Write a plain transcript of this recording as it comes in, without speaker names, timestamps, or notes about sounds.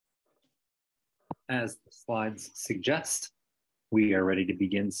As the slides suggest, we are ready to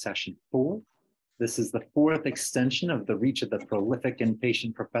begin session 4. This is the 4th extension of the Reach of the Prolific and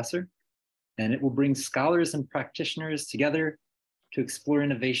Patient Professor, and it will bring scholars and practitioners together to explore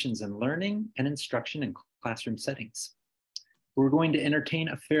innovations in learning and instruction in classroom settings. We're going to entertain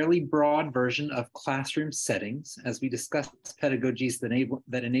a fairly broad version of classroom settings as we discuss pedagogies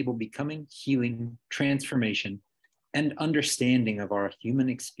that enable becoming, healing, transformation, and understanding of our human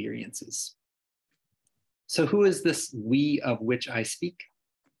experiences. So who is this we of which I speak?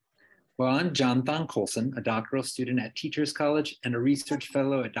 Well, I'm Jonthon Coulson, a doctoral student at Teachers College and a research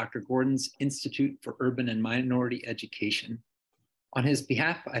fellow at Dr. Gordon's Institute for Urban and Minority Education. On his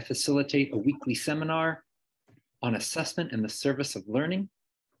behalf, I facilitate a weekly seminar on assessment in the service of learning,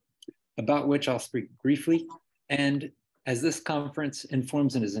 about which I'll speak briefly. And as this conference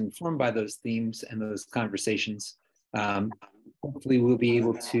informs and is informed by those themes and those conversations, hopefully we'll be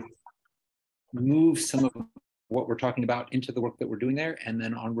able to move some of what we're talking about into the work that we're doing there and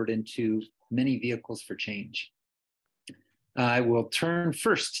then onward into many vehicles for change. I will turn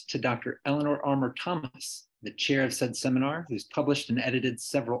first to Dr. Eleanor Armour-Thomas, the chair of said seminar, who's published and edited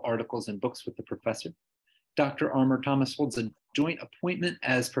several articles and books with the professor. Dr. Armour-Thomas holds a joint appointment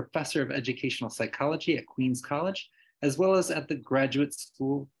as professor of educational psychology at Queens College, as well as at the graduate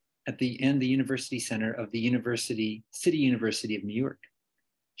school and the University Center of the City University of New York.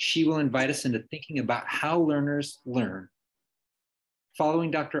 She will invite us into thinking about how learners learn.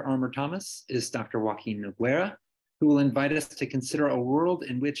 Following Dr. Armour-Thomas is Dr. Joaquín Noguera, who will invite us to consider a world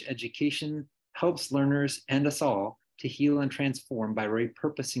in which education helps learners and us all to heal and transform by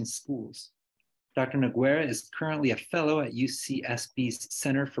repurposing schools. Dr. Noguera is currently a fellow at UCSB's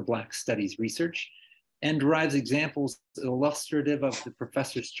Center for Black Studies Research and derives examples illustrative of the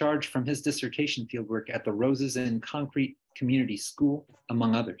professor's charge from his dissertation fieldwork at the Roses in Concrete Community School,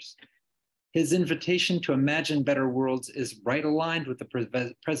 among others. His invitation to imagine better worlds is right aligned with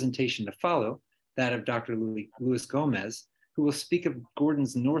the presentation to follow, that of Dr. Luis Gomez, who will speak of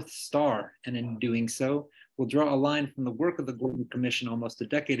Gordon's North Star, and in doing so, will draw a line from the work of the Gordon Commission almost a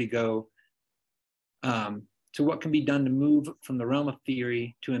decade ago to what can be done to move from the realm of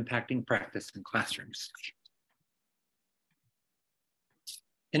theory to impacting practice in classrooms.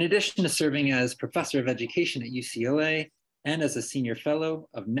 In addition to serving as professor of education at UCLA and as a senior fellow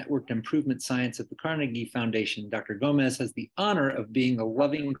of networked improvement science at the Carnegie Foundation, Dr. Gomez has the honor of being the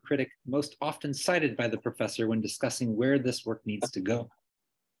loving critic most often cited by the professor when discussing where this work needs to go.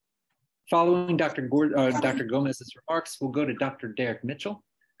 Following Dr. Gomez's remarks, we'll go to Dr. Derek Mitchell,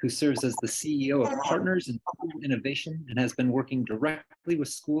 who serves as the CEO of Partners in School Innovation and has been working directly with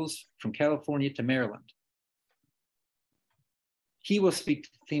schools from California to Maryland. He will speak to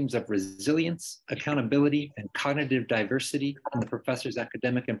themes of resilience, accountability, and cognitive diversity in the professor's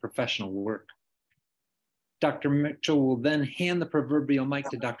academic and professional work. Dr. Mitchell will then hand the proverbial mic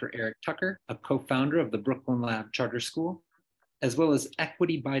to Dr. Eric Tucker, a co-founder of the Brooklyn Lab Charter School, as well as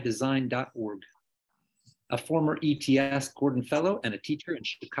equitybydesign.org. A former ETS Gordon Fellow and a teacher in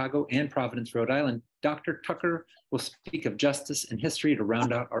Chicago and Providence, Rhode Island, Dr. Tucker will speak of justice and history to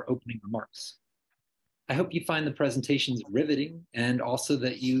round out our opening remarks. I hope you find the presentations riveting and also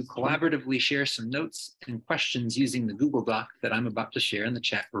that you collaboratively share some notes and questions using the Google Doc that I'm about to share in the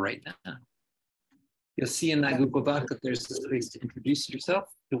chat right now. You'll see in that Google Doc that there's a space to introduce yourself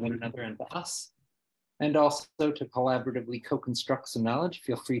to one another and to us, and also to collaboratively co-construct some knowledge.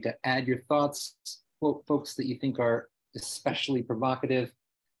 Feel free to add your thoughts, quote folks that you think are especially provocative,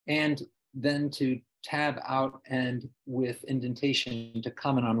 and then to tab out and with indentation to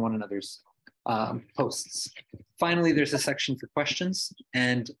comment on one another's posts. Finally, there's a section for questions,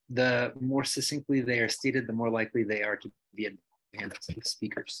 and the more succinctly they are stated, the more likely they are to be advanced to the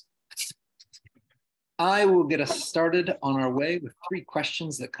speakers. I will get us started on our way with 3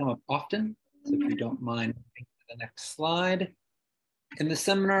 questions that come up often. So if you don't mind moving to the next slide. In the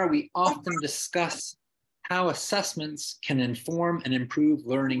seminar, we often discuss how assessments can inform and improve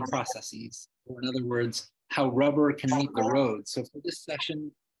learning processes, or in other words, how rubber can meet the road. So for this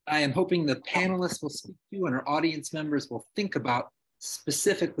session, I am hoping the panelists will speak to and our audience members will think about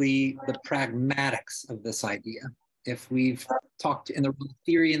specifically the pragmatics of this idea. If we've talked in the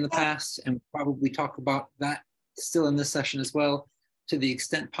theory in the past, and we'll probably talk about that still in this session as well, to the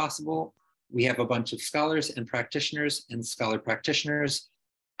extent possible, we have a bunch of scholars and practitioners and scholar practitioners.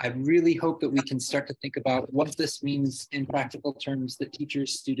 I really hope that we can start to think about what this means in practical terms that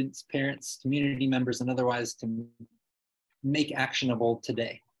teachers, students, parents, community members, and otherwise can make actionable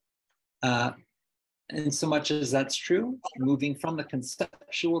today. And so much as that's true, moving from the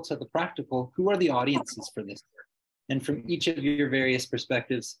conceptual to the practical, who are the audiences for this work? And from each of your various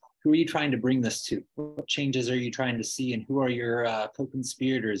perspectives, who are you trying to bring this to? What changes are you trying to see, and who are your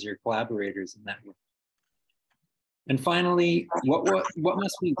co-conspirators, your collaborators in that work? And finally, what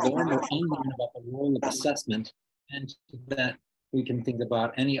must we learn or unlearn about the role of assessment? And that we can think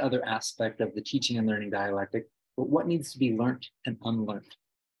about any other aspect of the teaching and learning dialectic, but what needs to be learned and unlearned?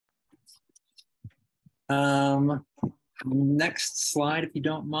 Next slide, if you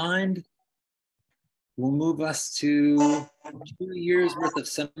don't mind. Will move us to 2 years worth of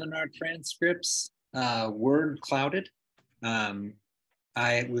seminar transcripts, word clouded.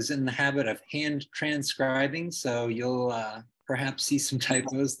 I was in the habit of hand transcribing, so you'll perhaps see some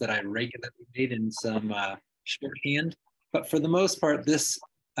typos that I regularly made in some shorthand. But for the most part, this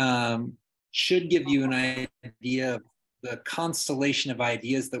should give you an idea of the constellation of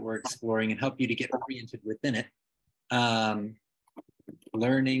ideas that we're exploring and help you to get oriented within it.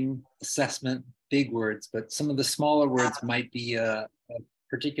 Learning, assessment, big words, but some of the smaller words might be a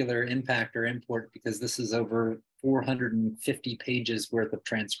particular impact or import because this is over 450 pages worth of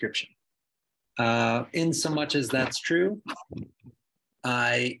transcription. In so much as that's true,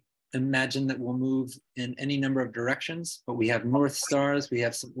 I imagine that we'll move in any number of directions, but we have North Stars, we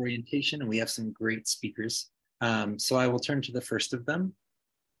have some orientation, and we have some great speakers. So I will turn to the first of them,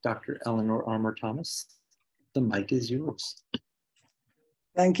 Dr. Eleanor Armour-Thomas. The mic is yours.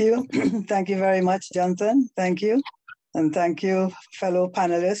 Thank you. Thank you very much, Jonthon. Thank you. And thank you, fellow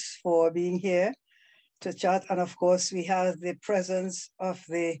panelists, for being here to chat. And of course, we have the presence of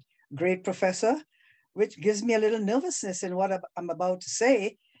the great professor, which gives me a little nervousness in what I'm about to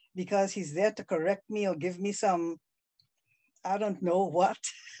say, because he's there to correct me or give me some, I don't know what,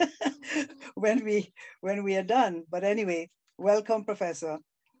 when we are done. But anyway, welcome, Professor.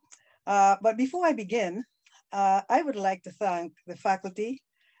 But before I begin, I would like to thank the faculty,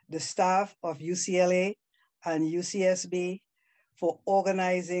 the staff of UCLA and UCSB for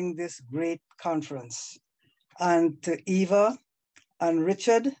organizing this great conference. And to Eva and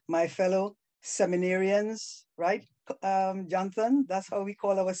Richard, my fellow seminarians, right, Jonthon, that's how we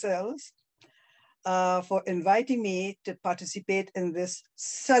call ourselves, for inviting me to participate in this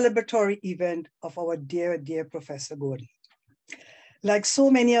celebratory event of our dear, dear Professor Gordon. Like so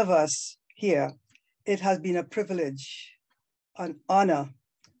many of us here, it has been a privilege, an honor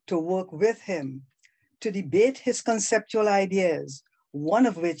to work with him, to debate his conceptual ideas, one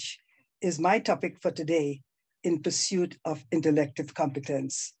of which is my topic for today, in pursuit of intellective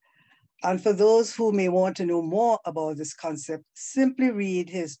competence. And for those who may want to know more about this concept, simply read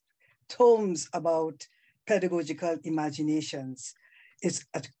his tomes about pedagogical imaginations. It's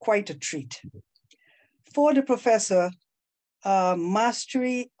quite a treat. For the professor,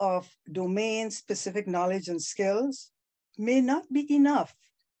 mastery of domain-specific knowledge and skills may not be enough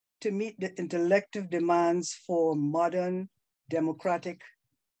to meet the intellective demands for modern, democratic,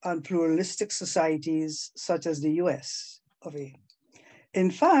 and pluralistic societies such as the US of A.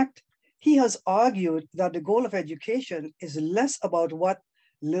 In fact, he has argued that the goal of education is less about what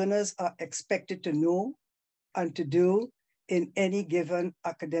learners are expected to know and to do in any given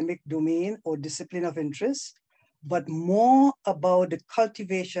academic domain or discipline of interest, but more about the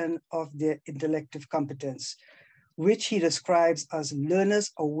cultivation of their intellective competence, which he describes as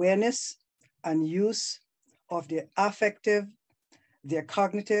learners' awareness and use of their affective, their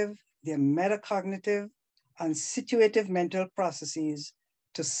cognitive, their metacognitive, and situative mental processes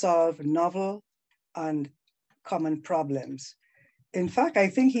to solve novel and common problems. In fact, I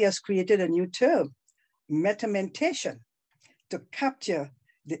think he has created a new term, metamentation, to capture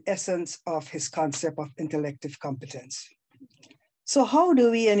the essence of his concept of intellective competence. So how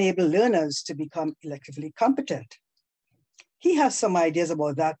do we enable learners to become electively competent? He has some ideas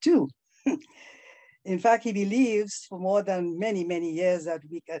about that too. In fact, he believes for more than many, many years that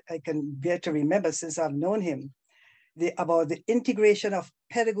I can bear to remember since I've known him, about the integration of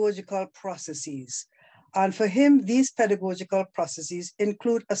pedagogical processes. And for him, these pedagogical processes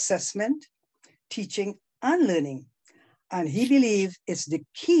include assessment, teaching, and learning. And he believes it's the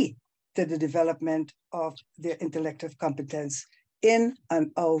key to the development of their intellective competence in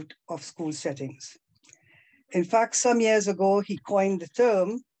and out of school settings. In fact, some years ago, he coined the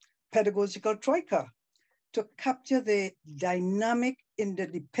term pedagogical troika to capture the dynamic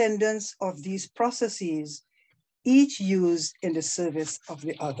interdependence of these processes, each used in the service of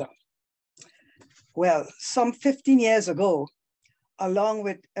the other. Well, some 15 years ago, along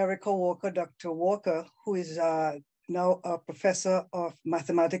with Erica Walker, Dr. Walker, who is now a professor of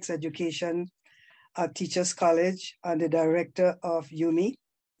mathematics education at Teachers College and the director of UMI,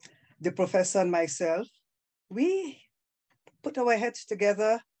 the professor and myself, we put our heads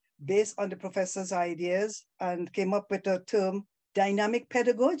together based on the professor's ideas and came up with a term dynamic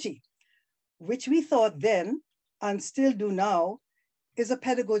pedagogy, which we thought then and still do now is a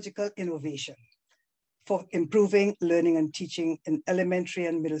pedagogical innovation for improving learning and teaching in elementary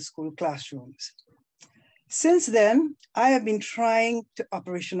and middle school classrooms. Since then, I have been trying to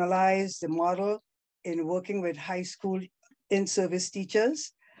operationalize the model in working with high school in-service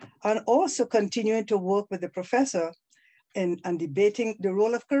teachers and also continuing to work with the professor and debating the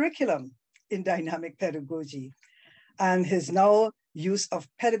role of curriculum in dynamic pedagogy and his now use of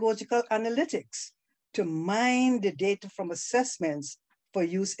pedagogical analytics to mine the data from assessments for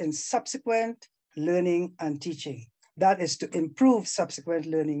use in subsequent learning and teaching. That is to improve subsequent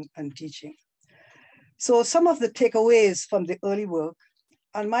learning and teaching. So some of the takeaways from the early work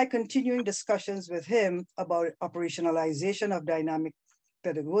and my continuing discussions with him about operationalization of dynamic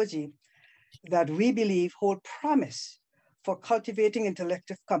pedagogy that we believe hold promise for cultivating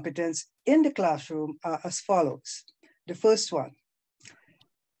intellective competence in the classroom are as follows. The first one,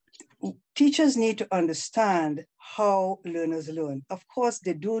 teachers need to understand how learners learn. Of course,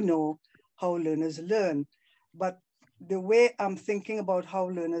 they do know how learners learn, but the way I'm thinking about how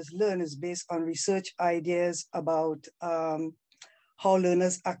learners learn is based on research ideas about how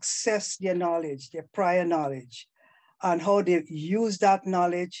learners access their knowledge, their prior knowledge, and how they use that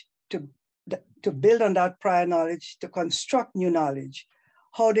knowledge to build on that prior knowledge, to construct new knowledge,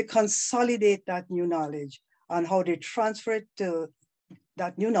 how they consolidate that new knowledge, and how they transfer it to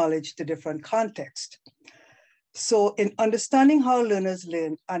that new knowledge to different contexts. So in understanding how learners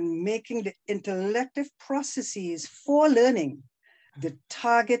learn and making the intellective processes for learning the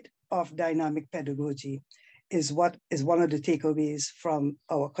target of dynamic pedagogy is what is one of the takeaways from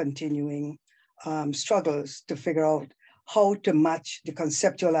our continuing struggles to figure out how to match the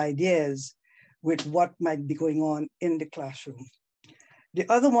conceptual ideas with what might be going on in the classroom. The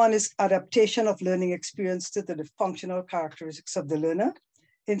other one is adaptation of learning experience to the functional characteristics of the learner.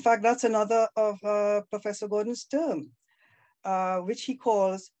 In fact, that's another of Professor Gordon's term, which he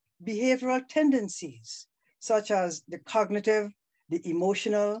calls behavioral tendencies, such as the cognitive, the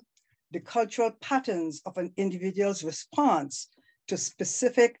emotional, the cultural patterns of an individual's response to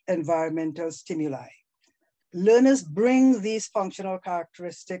specific environmental stimuli. Learners bring these functional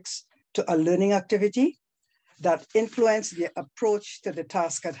characteristics to a learning activity that influence their approach to the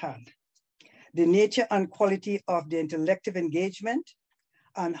task at hand, the nature and quality of their intellective engagement,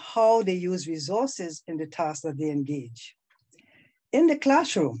 and how they use resources in the task that they engage. In the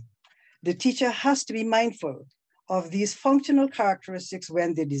classroom, the teacher has to be mindful of these functional characteristics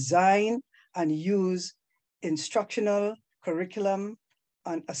when they design and use instructional, curriculum,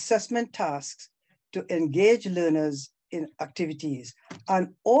 and assessment tasks to engage learners in activities, and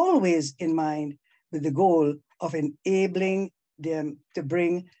always in mind with the goal of enabling them to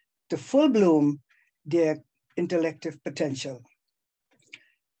bring to full bloom their intellective potential.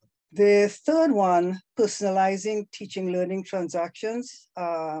 The third one, personalizing teaching learning transactions,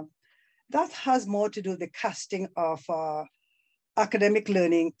 that has more to do with the casting of academic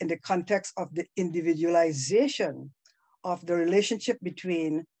learning in the context of the individualization of the relationship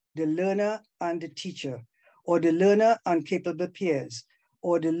between the learner and the teacher, or the learner and capable peers,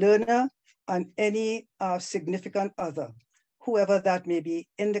 or the learner and any significant other, whoever that may be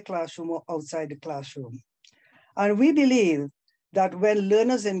in the classroom or outside the classroom. And we believe that when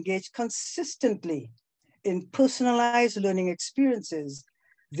learners engage consistently in personalized learning experiences,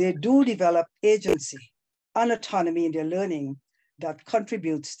 they do develop agency and autonomy in their learning that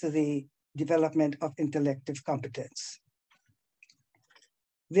contributes to the development of intellective competence.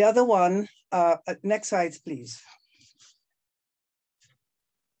 The other one, next slide, please.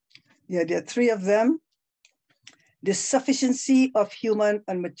 Yeah, there are three of them. The sufficiency of human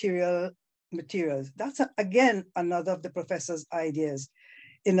and materials. That's, again, another of the professor's ideas.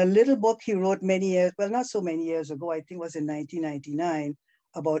 In a little book he wrote many years, well, not so many years ago, I think it was in 1999,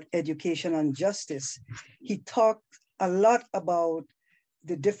 about education and justice. He talked a lot about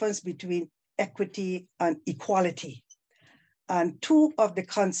the difference between equity and equality. And two of the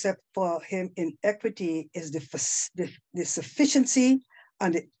concepts for him in equity is the sufficiency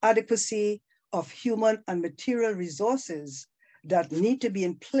and the adequacy of human and material resources that need to be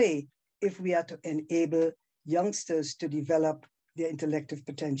in play if we are to enable youngsters to develop their intellective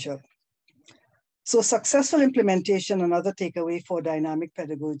potential. So successful implementation, another takeaway for dynamic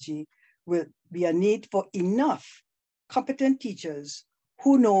pedagogy, will be a need for enough competent teachers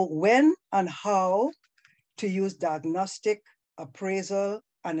who know when and how to use diagnostic, appraisal,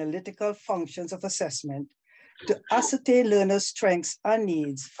 analytical functions of assessment to ascertain learners' strengths and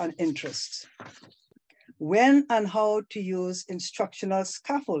needs and interests. When and how to use instructional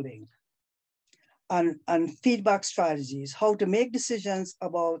scaffolding and feedback strategies, how to make decisions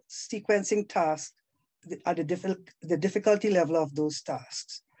about sequencing tasks at the difficulty level of those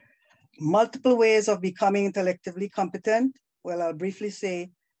tasks. Multiple ways of becoming intellectually competent. Well, I'll briefly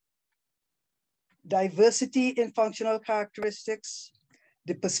say diversity in functional characteristics,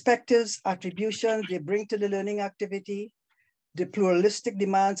 the perspectives, attributions they bring to the learning activity, the pluralistic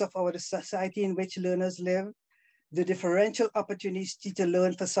demands of our society in which learners live, the differential opportunities to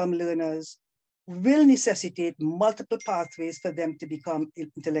learn for some learners will necessitate multiple pathways for them to become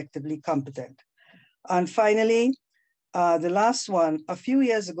intellectually competent. And finally, the last one, a few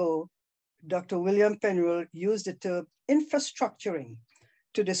years ago, Dr. William Penrose used the term infrastructuring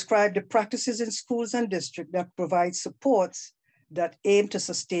to describe the practices in schools and districts that provide supports that aim to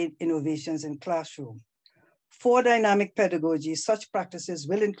sustain innovations in classroom. For dynamic pedagogy, such practices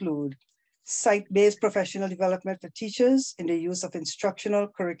will include site-based professional development for teachers in the use of instructional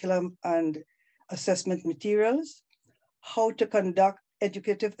curriculum and assessment materials, how to conduct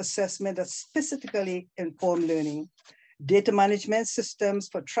educative assessment that specifically inform learning, data management systems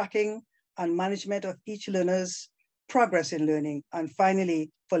for tracking and management of each learner's progress in learning. And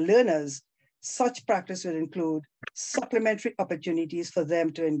finally, for learners, such practice will include supplementary opportunities for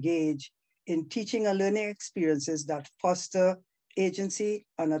them to engage in teaching and learning experiences that foster agency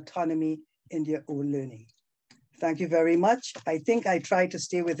and autonomy in their own learning. Thank you very much. I think I tried to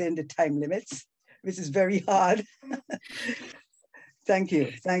stay within the time limits, which is very hard. Thank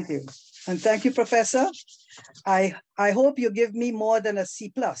you, thank you. And thank you, Professor. I hope you give me more than a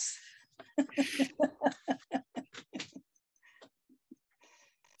C+.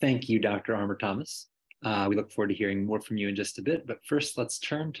 Thank you, Dr. Armour-Thomas. We look forward to hearing more from you in just a bit, but first let's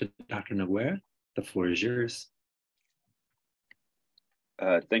turn to Dr. Noguera. The floor is yours.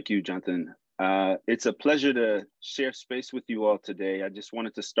 Thank you, Jonthon. It's a pleasure to share space with you all today. I just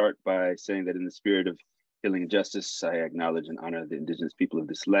wanted to start by saying that in the spirit of healing and justice, I acknowledge and honor the indigenous people of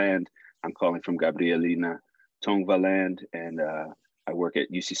this land. I'm calling from Gabrielina Tongva land, and I work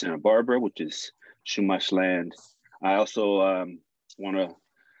at UC Santa Barbara, which is Chumash land. I also want to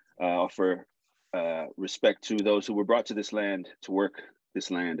offer respect to those who were brought to this land to work this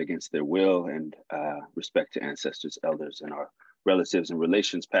land against their will, and respect to ancestors, elders, and our relatives and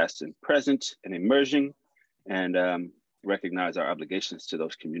relations past and present and emerging, and recognize our obligations to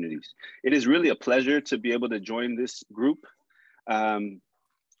those communities. It is really a pleasure to be able to join this group,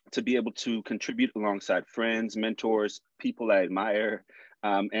 to be able to contribute alongside friends, mentors, people I admire,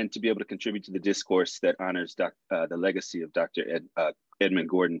 and to be able to contribute to the discourse that honors the legacy of Dr. Edmund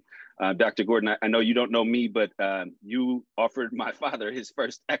Gordon. Dr. Gordon, I know you don't know me, but you offered my father his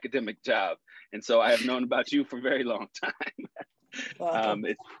first academic job. And so I have known about you for a very long time. Wow.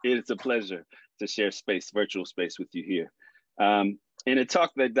 It's a pleasure to share space, virtual space with you here. In a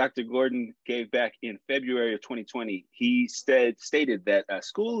talk that Dr. Gordon gave back in February of 2020, he stated that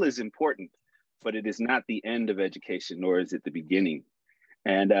school is important, but it is not the end of education, nor is it the beginning.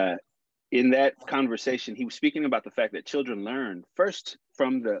 And in that conversation, he was speaking about the fact that children learn first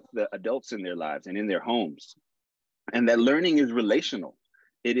from the adults in their lives and in their homes, and that learning is relational,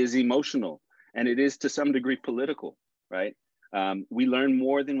 it is emotional, and it is to some degree political, right? We learn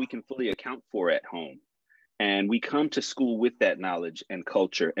more than we can fully account for at home. And we come to school with that knowledge and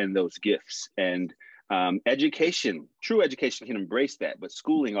culture and those gifts. And education, true education can embrace that, but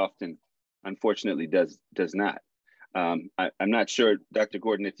schooling often, unfortunately, does not. I'm not sure, Dr.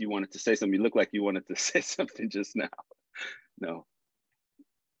 Gordon, if you wanted to say something. You look like you wanted to say something just now. No.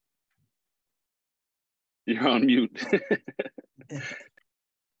 You're on mute.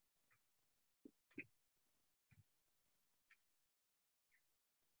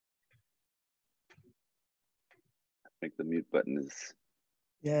 I think the mute button is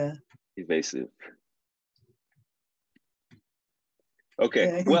evasive.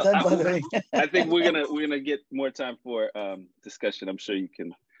 Okay, well, I think we're gonna get more time for discussion. I'm sure you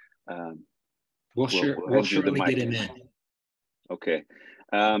can. We'll surely get him in. Okay.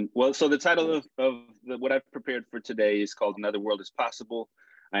 Well, so the title of what I've prepared for today is called "Another World is Possible,"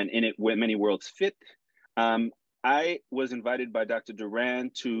 and in it, many worlds fit. I was invited by Dr. Duran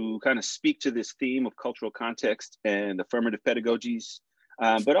to kind of speak to this theme of cultural context and affirmative pedagogies,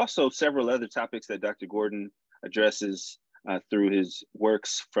 but also several other topics that Dr. Gordon addresses through his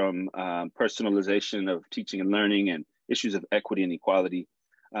works, from personalization of teaching and learning and issues of equity and equality.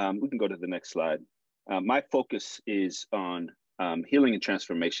 We can go to the next slide. My focus is on healing and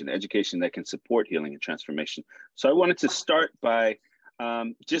transformation, education that can support healing and transformation. So I wanted to start by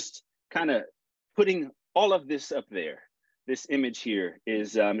just kind of putting all of this up there. This image here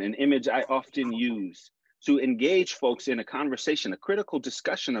is an image I often use to engage folks in a conversation, a critical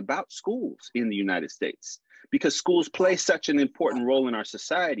discussion about schools in the United States, because schools play such an important role in our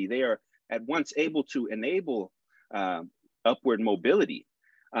society. They are at once able to enable upward mobility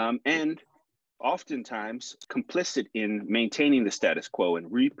and oftentimes complicit in maintaining the status quo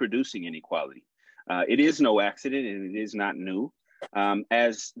and reproducing inequality. It is no accident and it is not new.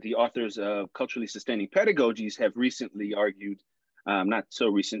 As the authors of Culturally Sustaining Pedagogies have recently argued, not so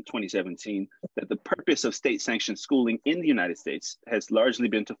recent, 2017, that the purpose of state-sanctioned schooling in the United States has largely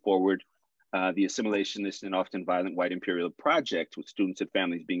been to forward the assimilationist and often violent white imperial project, with students and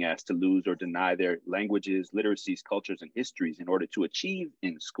families being asked to lose or deny their languages, literacies, cultures, and histories in order to achieve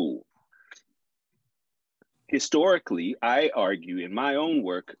in school. Historically, I argue in my own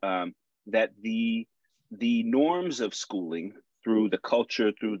work that the norms of schooling, through the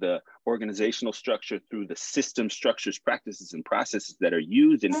culture, through the organizational structure, through the system structures, practices, and processes that are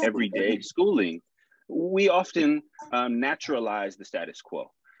used in everyday schooling, we often naturalize the status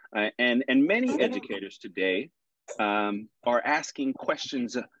quo. And many educators today are asking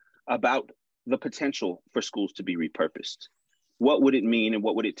questions about the potential for schools to be repurposed. What would it mean and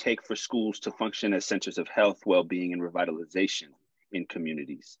what would it take for schools to function as centers of health, well-being, and revitalization in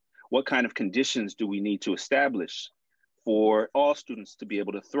communities? What kind of conditions do we need to establish for all students to be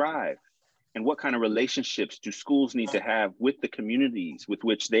able to thrive? And what kind of relationships do schools need to have with the communities with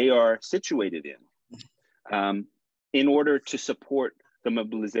which they are situated in order to support the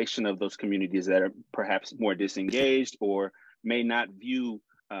mobilization of those communities that are perhaps more disengaged or may not view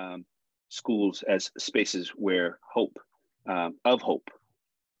schools as spaces where hope, of hope.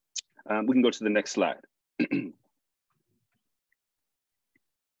 We can go to the next slide.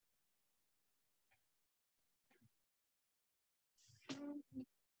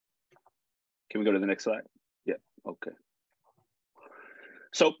 Can we go to the next slide? Yeah, okay.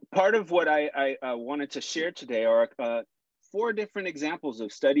 So part of what I wanted to share today are 4 different examples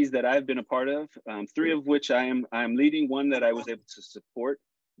of studies that I've been a part of, 3 of which I'm leading, one that I was able to support,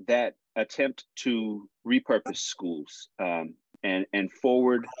 that attempt to repurpose schools and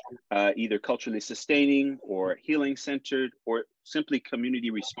forward either culturally sustaining or healing centered or simply community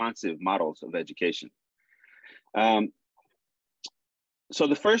responsive models of education. So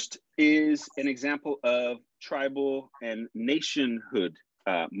the first is an example of tribal and nationhood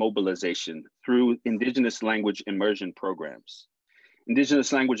mobilization through Indigenous language immersion programs.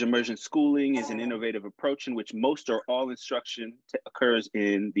 Indigenous language immersion schooling is an innovative approach in which most or all instruction occurs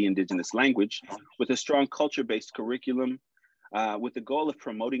in the Indigenous language, with a strong culture-based curriculum, with the goal of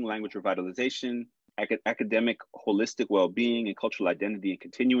promoting language revitalization, academic holistic well-being, and cultural identity and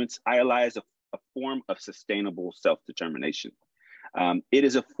continuance. ILI is a form of sustainable self-determination. It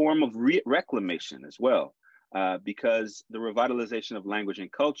is a form of reclamation as well, because the revitalization of language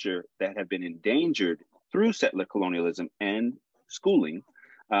and culture that have been endangered through settler colonialism and schooling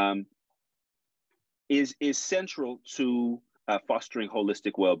is central to fostering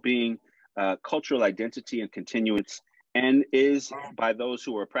holistic well-being, cultural identity and continuance, and is, by those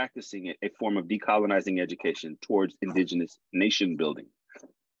who are practicing it, a form of decolonizing education towards Indigenous nation building.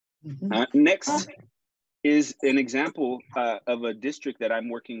 Next is an example of a district that I'm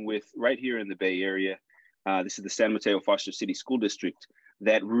working with right here in the Bay Area. This is the San Mateo Foster City School District,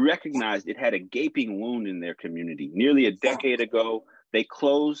 that recognized it had a gaping wound in their community. Nearly a decade ago, they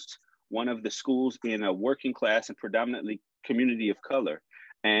closed one of the schools in a working class and predominantly community of color,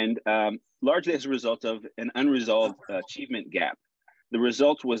 and largely as a result of an unresolved achievement gap. The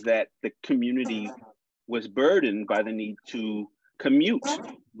result was that the community was burdened by the need to commute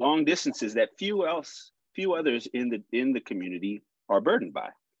long distances that few others in the community are burdened by.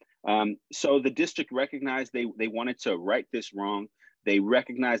 So the district recognized they wanted to right this wrong. They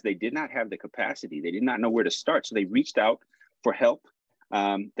recognized they did not have the capacity. They did not know where to start. So they reached out for help.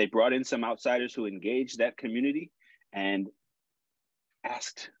 They brought in some outsiders who engaged that community and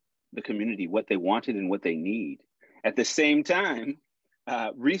asked the community what they wanted and what they need. At the same time,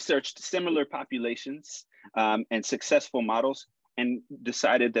 researched similar populations and successful models, and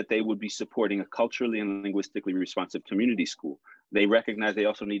decided that they would be supporting a culturally and linguistically responsive community school. They recognized they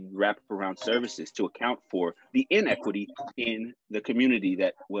also needed wraparound services to account for the inequity in the community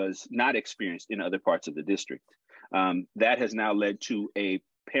that was not experienced in other parts of the district. That has now led to a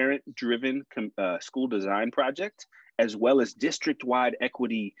parent-driven school design project, as well as district-wide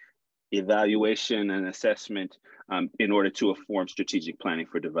equity evaluation and assessment in order to inform strategic planning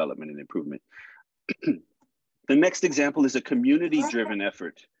for development and improvement. The next example is a community-driven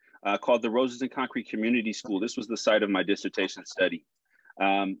effort called the Roses and Concrete Community School. This was the site of my dissertation study.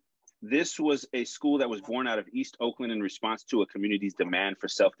 This was a school that was born out of East Oakland in response to a community's demand for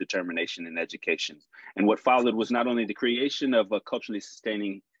self-determination in education. And what followed was not only the creation of a culturally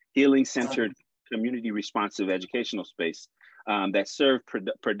sustaining, healing-centered, community-responsive educational space that served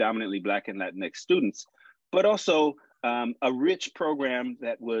predominantly Black and Latinx students, but also a rich program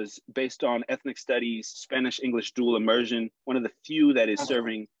that was based on ethnic studies, Spanish, English dual immersion, one of the few that is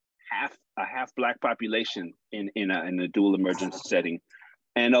serving a half Black population in a dual immersion setting.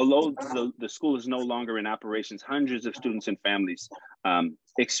 And although the school is no longer in operations, hundreds of students and families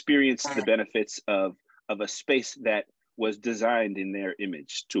experienced the benefits of a space that was designed in their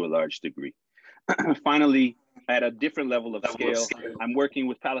image to a large degree. Finally, at a different level of scale, I'm working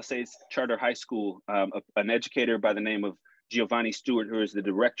with Palisades Charter High School, an educator by the name of Giovanni Stewart, who is the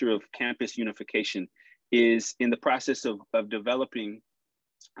director of campus unification, is in the process of developing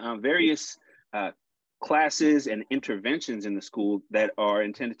various classes and interventions in the school that are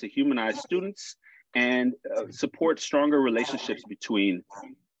intended to humanize students and support stronger relationships between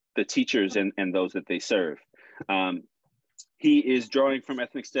the teachers and those that they serve. He is drawing from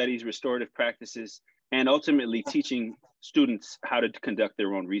ethnic studies, restorative practices, and ultimately teaching students how to conduct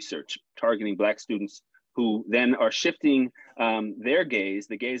their own research, targeting Black students who then are shifting their gaze,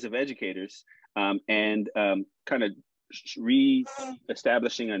 the gaze of educators, and kind of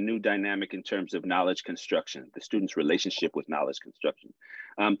re-establishing a new dynamic in terms of knowledge construction, the student's relationship with knowledge construction.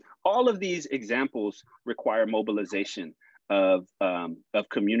 All of these examples require mobilization of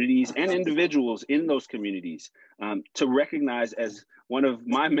communities and individuals in those communities to recognize, as one of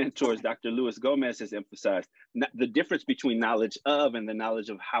my mentors, Dr. Luis Gomez, has emphasized, the difference between knowledge of and the knowledge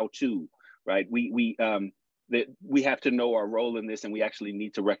of how to, right? That we have to know our role in this, and we actually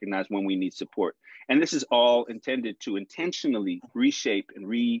need to recognize when we need support. And this is all intended to intentionally reshape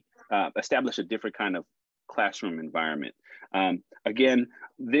and establish a different kind of classroom environment. Again,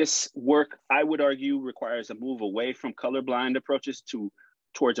 this work, I would argue, requires a move away from colorblind approaches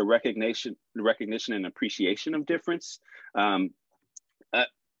towards a recognition and appreciation of difference.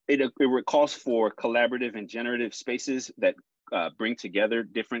 It calls for collaborative and generative spaces that bring together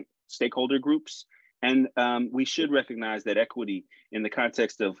different stakeholder groups. And we should recognize that equity in the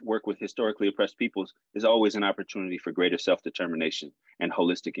context of work with historically oppressed peoples is always an opportunity for greater self-determination and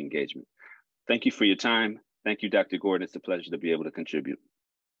holistic engagement. Thank you for your time. Thank you, Dr. Gordon. It's a pleasure to be able to contribute.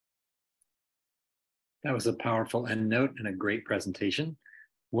 That was a powerful end note and a great presentation.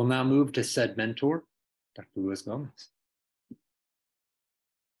 We'll now move to said mentor, Dr. Luis Gomez.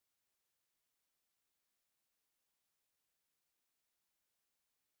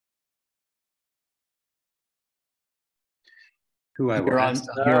 Who I will ask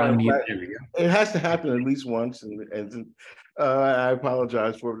here on mute. There we go. It has to happen at least once, and I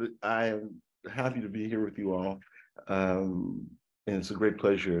apologize for it. I am happy to be here with you all, and it's a great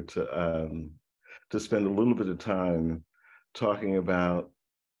pleasure to spend a little bit of time talking about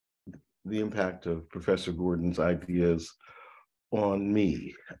the impact of Professor Gordon's ideas on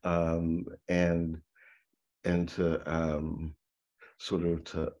me, and to sort of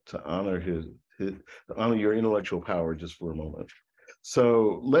to honor to honor your intellectual power just for a moment.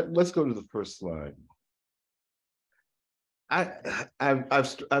 So let's go to the first slide. I've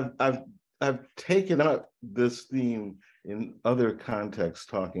taken up this theme in other contexts,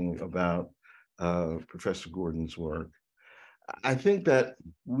 talking about Professor Gordon's work. I think that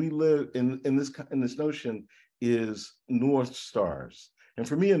we live in this notion is North Stars, and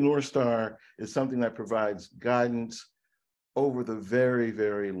for me, a North Star is something that provides guidance over the very,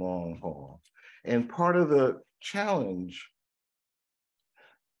 very long haul. And part of the challenge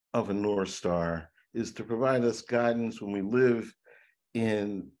of a North Star is to provide us guidance when we live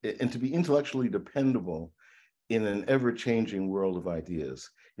in, and to be intellectually dependable in an ever-changing world of ideas.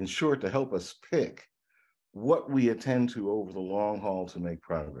 In short, to help us pick what we attend to over the long haul to make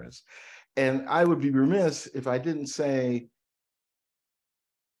progress. And I would be remiss if I didn't say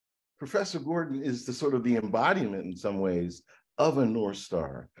Professor Gordon is the sort of the embodiment in some ways of a North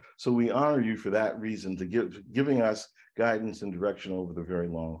Star. So we honor you for that reason, to giving us guidance and direction over the very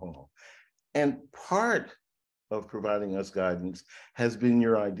long haul. And part of providing us guidance has been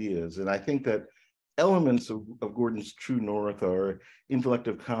your ideas. And I think that elements of Gordon's true north are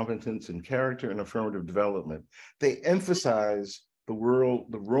intellective competence and character and affirmative development. They emphasize the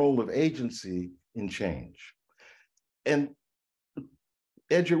role of agency in change. And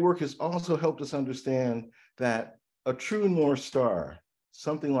Ed, your work has also helped us understand that a true North Star,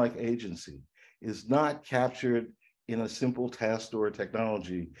 something like agency, is not captured in a simple task or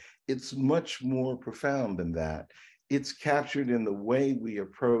technology. It's much more profound than that. It's captured in the way we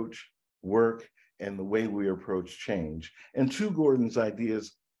approach work and the way we approach change. And to Gordon's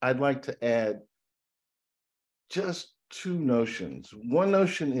ideas I'd like to add just two notions. One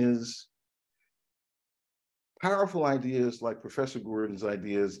notion is powerful ideas like Professor Gordon's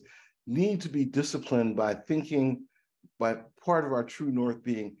ideas need to be disciplined by thinking, by part of our true north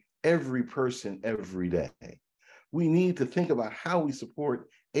being every person every day. We need to think about how we support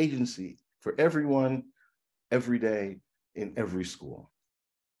agency for everyone, every day, in every school.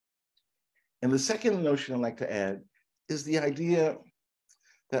 And the second notion I'd like to add is the idea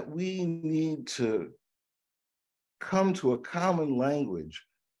that we need to come to a common language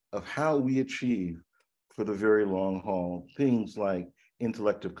of how we achieve for the very long haul things like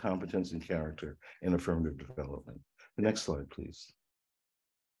intellective competence and character and affirmative development. The next slide, please.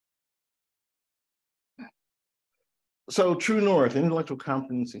 So true north, intellectual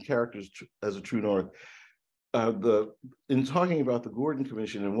competence and characters as a true north. In talking about the Gordon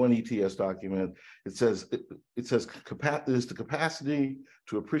Commission in one ETS document, it says it is the capacity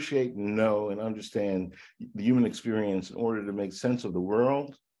to appreciate, know, and understand the human experience in order to make sense of the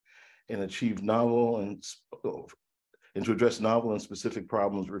world and achieve novel and to address novel and specific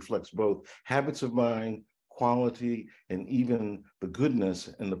problems reflects both habits of mind, quality, and even the goodness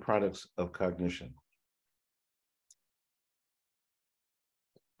and the products of cognition.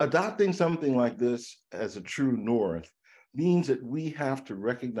 Adopting something like this as a true north means that we have to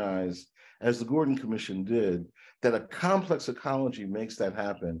recognize, as the Gordon Commission did, that a complex ecology makes that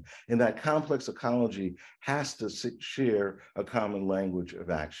happen, and that complex ecology has to share a common language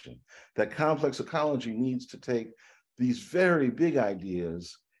of action. That complex ecology needs to take these very big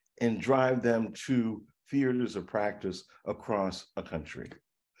ideas and drive them to theaters of practice across a country.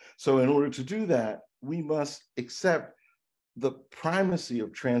 So in order to do that, we must accept the primacy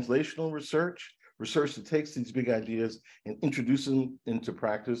of translational research that takes these big ideas and introduces them into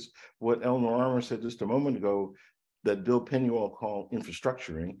practice. What Eleanor Armour said just a moment ago, that Bill Penuel called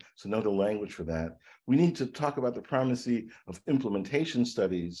infrastructuring, so know the language for that. We need to talk about the primacy of implementation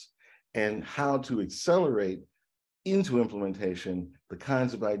studies and how to accelerate into implementation the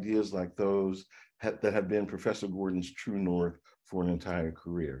kinds of ideas like those that have been Professor Gordon's true north for an entire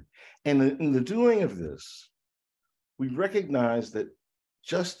career. And in the doing of this, we recognize that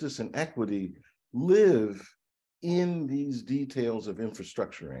justice and equity live in these details of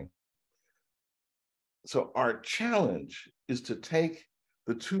infrastructuring. So our challenge is to take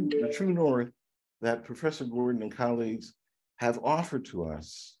the true north that Professor Gordon and colleagues have offered to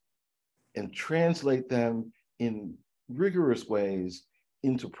us and translate them in rigorous ways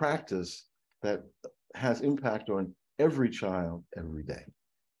into practice that has impact on every child every day.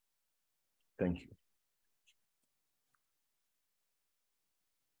 Thank you.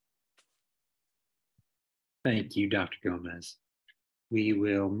 Thank you, Dr. Gomez. We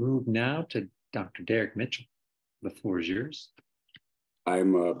will move now to Dr. Derek Mitchell. The floor is yours.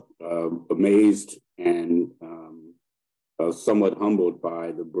 I'm amazed and somewhat humbled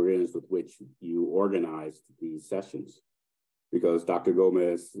by the brilliance with which you organized these sessions, because Dr.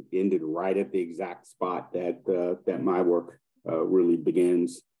 Gomez ended right at the exact spot that, that my work really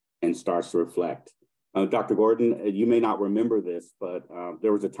begins and starts to reflect. Dr. Gordon, you may not remember this, but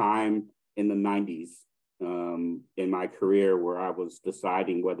there was a time in the 90s in my career where I was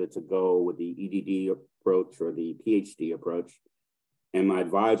deciding whether to go with the EDD approach or the PhD approach. And my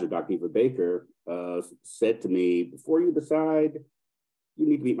advisor, Dr. Eva Baker, said to me, before you decide, you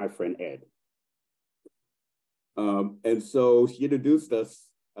need to meet my friend Ed. And so she introduced us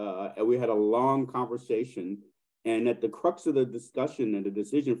and we had a long conversation. And at the crux of the discussion and the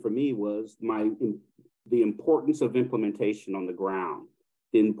decision for me was the importance of implementation on the ground,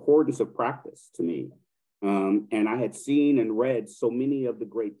 the importance of practice to me. And I had seen and read so many of the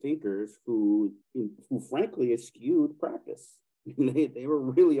great thinkers who frankly eschewed practice. They were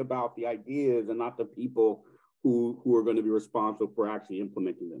really about the ideas and not the people who are going to be responsible for actually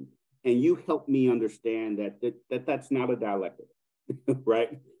implementing them. And you helped me understand that's not a dialectic,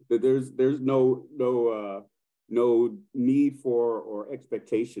 right? That there's no need for or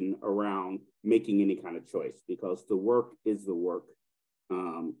expectation around making any kind of choice, because the work is the work.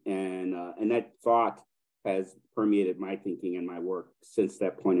 And that thought has permeated my thinking and my work since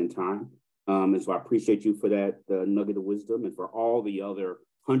that point in time. And so I appreciate you for that nugget of wisdom and for all the other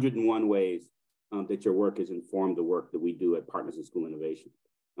 101 ways that your work has informed the work that we do at Partners in School Innovation.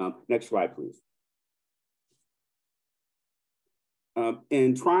 Next slide, please.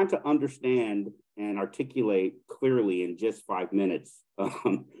 In trying to understand and articulate clearly in just 5 minutes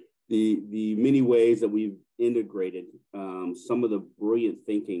the many ways that we've integrated some of the brilliant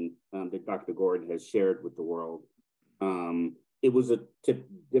thinking that Dr. Gordon has shared with the world. It was a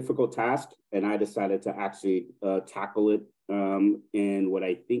difficult task, and I decided to actually tackle it in what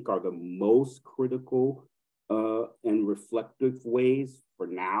I think are the most critical and reflective ways for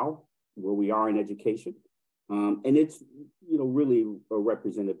now, where we are in education. And it's, really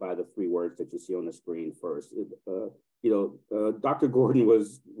represented by the three words that you see on the screen first. Dr. Gordon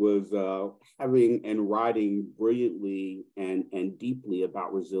was having and writing brilliantly and deeply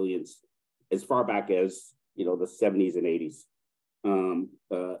about resilience as far back as, the 70s and 80s.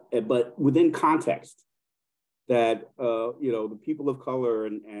 But within context, that the people of color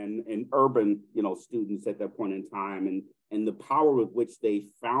and urban students at that point in time and the power with which they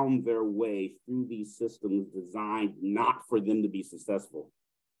found their way through these systems designed not for them to be successful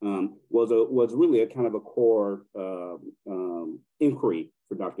was really a kind of a core inquiry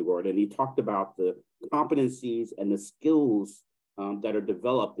for Dr. Gordon. And he talked about the competencies and the skills that are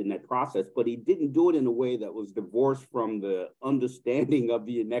developed in that process, but he didn't do it in a way that was divorced from the understanding of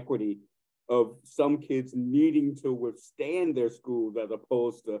the inequity of some kids needing to withstand their schools, as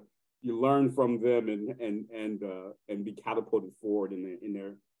opposed to you learn from them and be catapulted forward in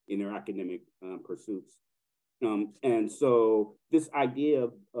their academic pursuits. And so this idea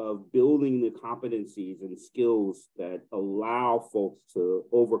of building the competencies and skills that allow folks to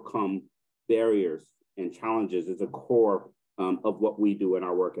overcome barriers and challenges is a core of what we do in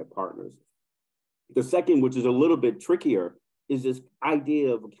our work at Partners. The second, which is a little bit trickier, is this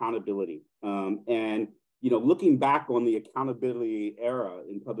idea of accountability. And looking back on the accountability era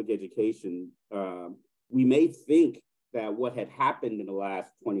in public education, we may think that what had happened in the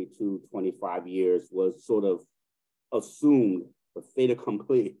last 22, 25 years was sort of assumed, a fait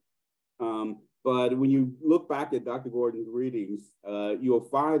accompli. But when you look back at Dr. Gordon's readings, you'll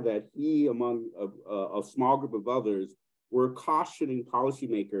find that he, among a small group of others, were cautioning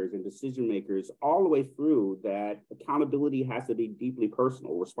policymakers and decision makers all the way through that accountability has to be deeply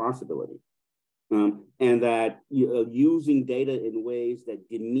personal responsibility. And that using data in ways that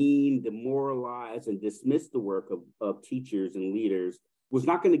demean, demoralize, and dismiss the work of teachers and leaders was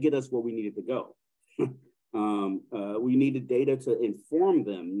not going to get us where we needed to go. We needed data to inform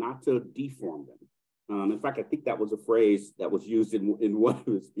them, not to deform them. In fact, I think that was a phrase that was used in one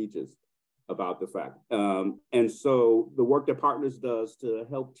of his speeches about the fact. And so the work that Partners does to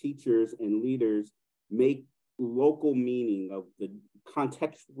help teachers and leaders make local meaning of the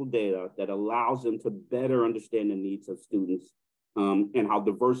contextual data that allows them to better understand the needs of students and how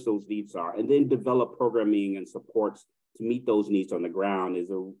diverse those needs are, and then develop programming and supports to meet those needs on the ground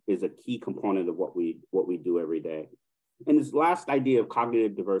is a key component of what we do every day. And this last idea of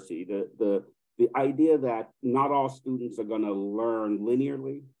cognitive diversity, the idea that not all students are going to learn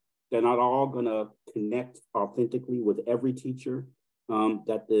linearly, they're not all going to connect authentically with every teacher,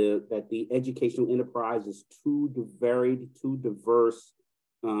 that the educational enterprise is too varied, too diverse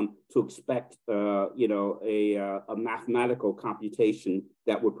to expect a mathematical computation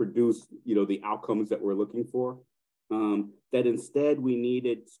that would produce the outcomes that we're looking for. That instead we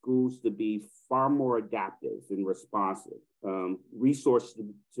needed schools to be far more adaptive and responsive, resources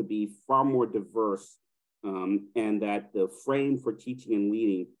to be far more diverse, and that the frame for teaching and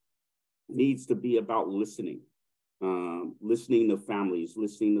leading needs to be about listening. Listening to families,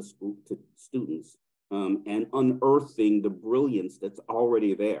 listening to students, and unearthing the brilliance that's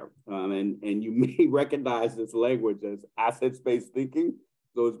already there. And you may recognize this language as asset-based thinking.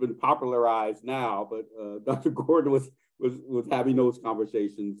 So it's been popularized now, but Dr. Gordon was having those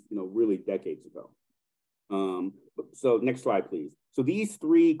conversations, really decades ago. So next slide, please. So these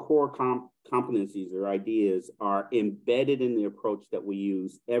three core competencies or ideas are embedded in the approach that we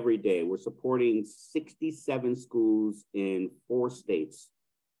use every day. We're supporting 67 schools in 4 states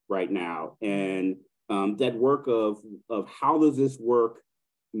right now. And that work of how does this work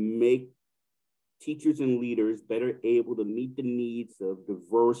make teachers and leaders better able to meet the needs of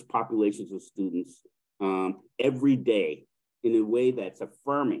diverse populations of students every day in a way that's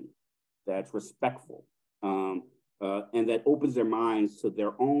affirming, that's respectful, and that opens their minds to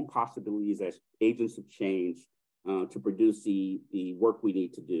their own possibilities as agents of change to produce the work we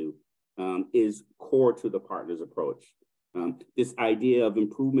need to do is core to the Partners approach. This idea of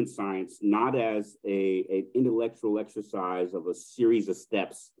improvement science, not as an intellectual exercise of a series of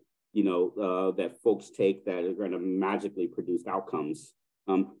steps, that folks take that are going to magically produce outcomes,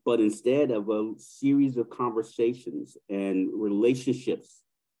 but instead of a series of conversations and relationships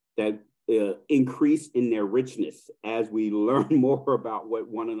that increase in their richness as we learn more about what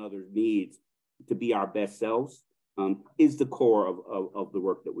one another needs to be our best selves, is the core of the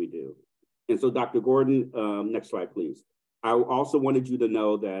work that we do. And so Dr. Gordon, next slide, please. I also wanted you to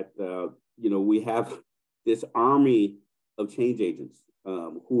know that, we have this army of change agents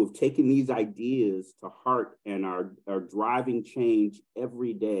who have taken these ideas to heart and are driving change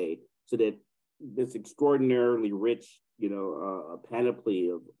every day, so that this extraordinarily rich,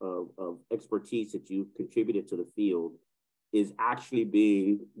 panoply of expertise that you've contributed to the field is actually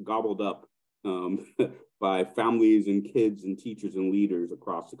being gobbled up by families and kids and teachers and leaders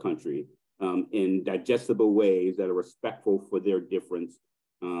across the country in digestible ways that are respectful for their difference,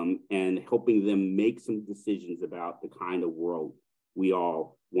 and helping them make some decisions about the kind of world we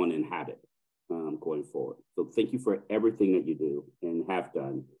all want to inhabit going forward. So thank you for everything that you do and have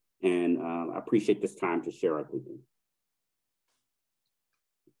done. And I appreciate this time to share our thinking.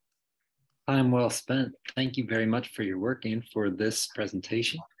 Time well spent. Thank you very much for your work and for this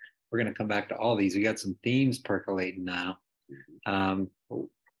presentation. We're going to come back to all these. We got some themes percolating now.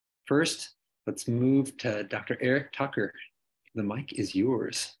 First, let's move to Dr. Eric Tucker. The mic is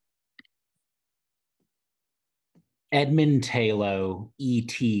yours. Edmund Taylor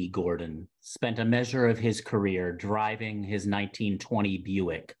E.T. Gordon spent a measure of his career driving his 1920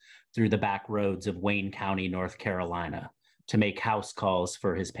 Buick through the back roads of Wayne County, North Carolina, to make house calls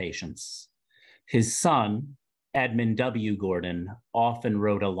for his patients. His son, Edmund W. Gordon, often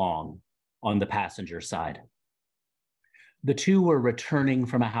rode along on the passenger side. The two were returning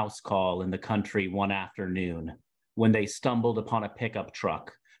from a house call in the country one afternoon when they stumbled upon a pickup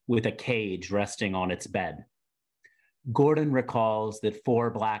truck with a cage resting on its bed. Gordon recalls that 4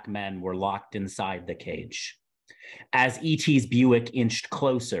 Black men were locked inside the cage. As E.T.'s Buick inched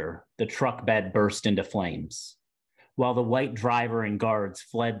closer, the truck bed burst into flames. While the white driver and guards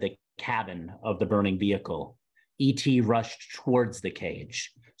fled the cabin of the burning vehicle, E.T. rushed towards the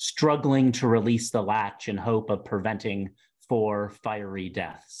cage, struggling to release the latch in hope of preventing 4 fiery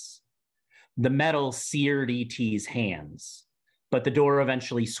deaths. The metal seared E.T.'s hands, but the door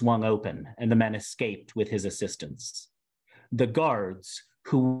eventually swung open and the men escaped with his assistance. The guards,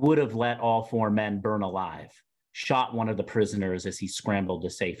 who would have let all 4 men burn alive, shot one of the prisoners as he scrambled to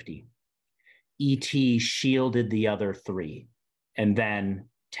safety. E.T. shielded the other 3 and then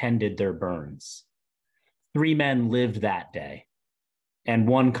tended their burns. 3 men lived that day, and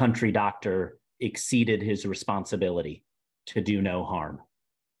 1 country doctor exceeded his responsibility to do no harm.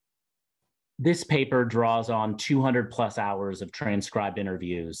 This paper draws on 200 plus hours of transcribed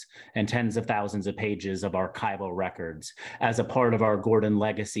interviews and tens of thousands of pages of archival records as a part of our Gordon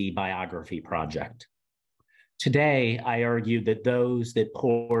Legacy biography project. Today, I argue that those that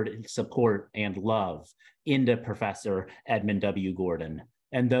poured support and love into Professor Edmund W. Gordon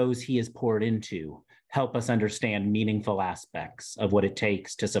and those he has poured into help us understand meaningful aspects of what it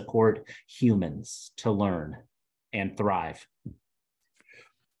takes to support humans to learn and thrive.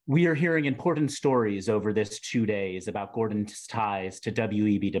 We are hearing important stories over this 2 days about Gordon's ties to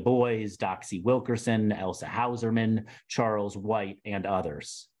W.E.B. Du Bois, Doxy Wilkerson, Elsa Hauserman, Charles White, and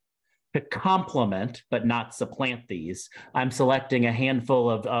others. To complement, but not supplant these, I'm selecting a handful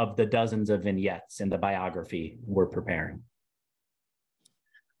of the dozens of vignettes in the biography we're preparing.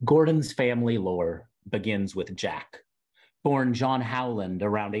 Gordon's family lore begins with Jack. Born John Howland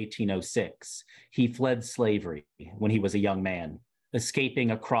around 1806, he fled slavery when he was a young man,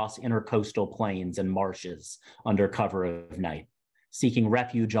 escaping across intercoastal plains and marshes under cover of night, seeking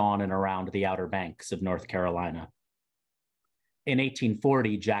refuge on and around the Outer Banks of North Carolina. In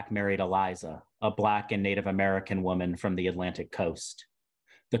 1840, Jack married Eliza, a Black and Native American woman from the Atlantic coast.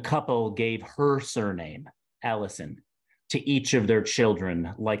 The couple gave her surname, Ellison, to each of their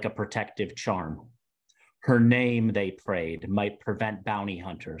children like a protective charm. Her name, they prayed, might prevent bounty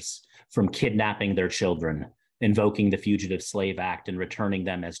hunters from kidnapping their children, invoking the Fugitive Slave Act and returning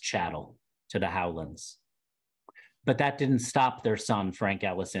them as chattel to the Howlands. But that didn't stop their son, Frank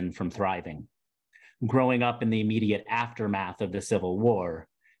Ellison, from thriving. Growing up in the immediate aftermath of the Civil War,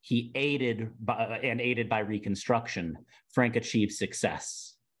 aided by Reconstruction, Frank achieved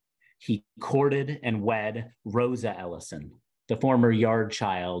success. He courted and wed Rosa Ellison, the former yard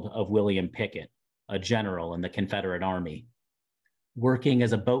child of William Pickett, a general in the Confederate Army. Working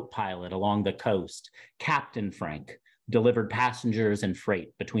as a boat pilot along the coast, Captain Frank delivered passengers and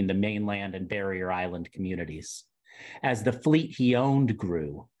freight between the mainland and barrier island communities. As the fleet he owned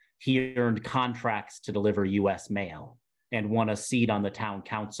grew, he earned contracts to deliver U.S. mail and won a seat on the town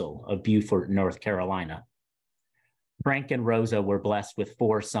council of Beaufort, North Carolina. Frank and Rosa were blessed with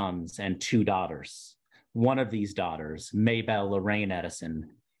 4 sons and 2 daughters. One of these daughters, Maybelle Lorraine Edison,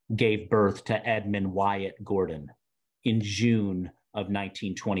 gave birth to Edmund Wyatt Gordon in June of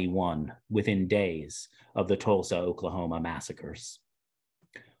 1921, within days of the Tulsa, Oklahoma massacres.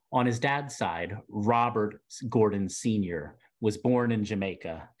 On his dad's side, Robert Gordon Sr. was born in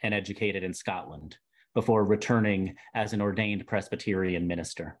Jamaica and educated in Scotland, before returning as an ordained Presbyterian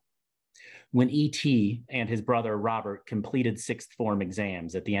minister. When E.T. and his brother Robert completed sixth form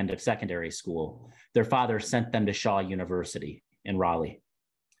exams at the end of secondary school, their father sent them to Shaw University in Raleigh.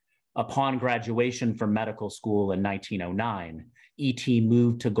 Upon graduation from medical school in 1909, E.T.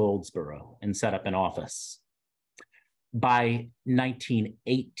 moved to Goldsboro and set up an office. By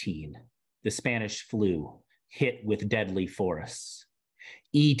 1918, the Spanish flu hit with deadly force.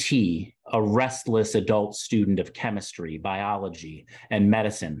 E.T., a restless adult student of chemistry, biology, and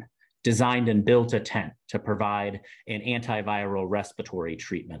medicine, designed and built a tent to provide an antiviral respiratory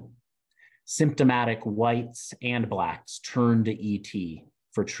treatment. Symptomatic whites and blacks turned to E.T.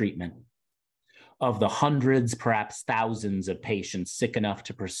 for treatment. Of the hundreds, perhaps thousands of patients sick enough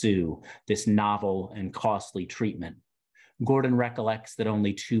to pursue this novel and costly treatment, Gordon recollects that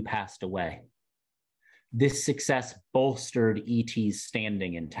only 2 passed away. This success bolstered E.T.'s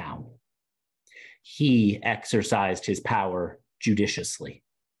standing in town. He exercised his power judiciously.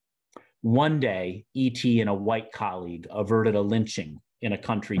 One day, E.T. and a white colleague averted a lynching in a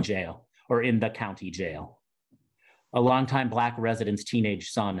country jail, or in the county jail. A longtime Black resident's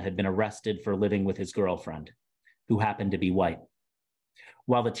teenage son had been arrested for living with his girlfriend, who happened to be white.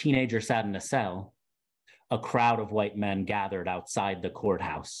 While the teenager sat in a cell, a crowd of white men gathered outside the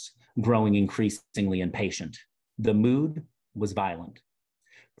courthouse, growing increasingly impatient. The mood was violent.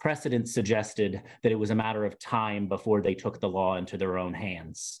 Precedent suggested that it was a matter of time before they took the law into their own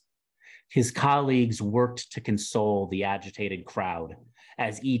hands. His colleagues worked to console the agitated crowd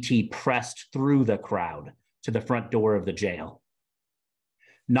as E.T. pressed through the crowd to the front door of the jail.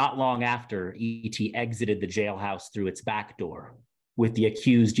 Not long after, E.T. exited the jailhouse through its back door with the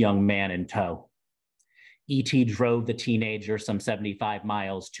accused young man in tow. E.T. drove the teenager some 75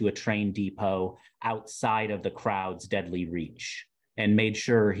 miles to a train depot outside of the crowd's deadly reach and made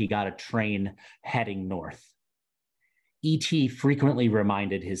sure he got a train heading north. E.T. frequently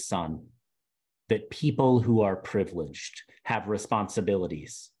reminded his son that people who are privileged have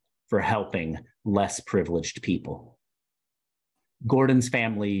responsibilities for helping less privileged people. Gordon's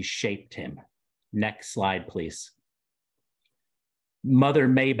family shaped him. Next slide, please. Mother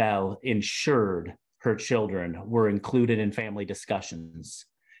Maybelle ensured her children were included in family discussions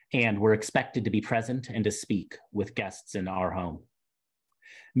and were expected to be present and to speak with guests in our home.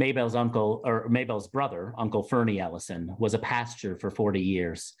 Maybelle's brother, Uncle Fernie Ellison, was a pastor for 40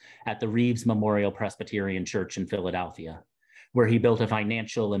 years at the Reeves Memorial Presbyterian Church in Philadelphia, where he built a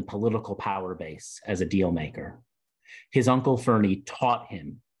financial and political power base as a deal maker. His Uncle Fernie taught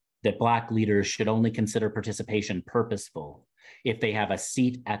him that Black leaders should only consider participation purposeful if they have a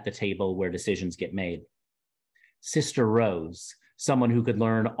seat at the table where decisions get made. Sister Rose, someone who could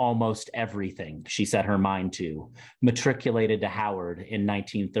learn almost everything she set her mind to, matriculated to Howard in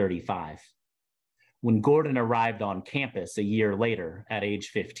 1935. When Gordon arrived on campus a year later at age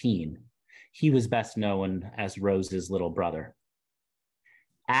 15, he was best known as Rose's little brother.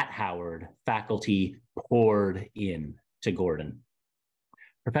 At Howard, faculty poured in to Gordon.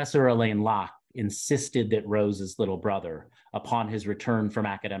 Professor Elaine Locke insisted that Rose's little brother, upon his return from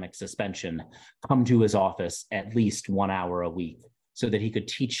academic suspension, come to his office at least 1 hour a week so that he could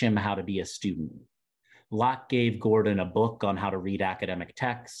teach him how to be a student. Locke gave Gordon a book on how to read academic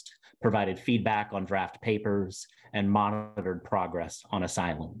text, provided feedback on draft papers, and monitored progress on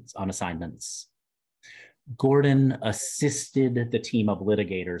assignments. Gordon assisted the team of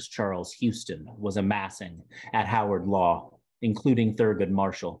litigators Charles Houston was amassing at Howard Law, including Thurgood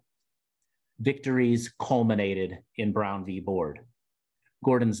Marshall. Victories culminated in Brown v. Board.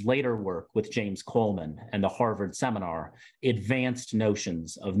 Gordon's later work with James Coleman and the Harvard Seminar advanced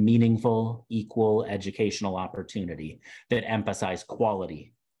notions of meaningful, equal educational opportunity that emphasize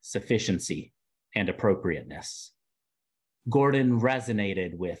quality, sufficiency, and appropriateness. Gordon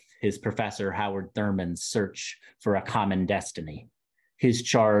resonated with his professor Howard Thurman's search for a common destiny, his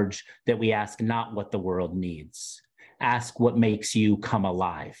charge that we ask not what the world needs, ask what makes you come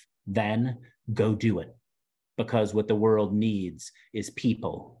alive, then go do it, because what the world needs is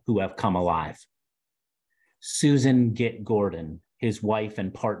people who have come alive. Susan Gitt Gordon, his wife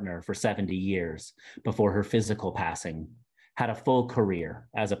and partner for 70 years before her physical passing, had a full career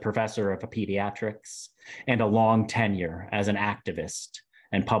as a professor of pediatrics and a long tenure as an activist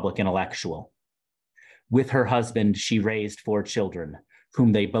and public intellectual. With her husband, she raised 4 children,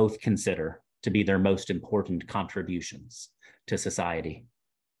 whom they both consider to be their most important contributions to society.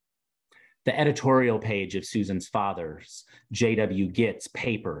 The editorial page of Susan's father's, J.W. Gitt's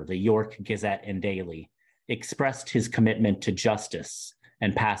paper, the York Gazette and Daily, expressed his commitment to justice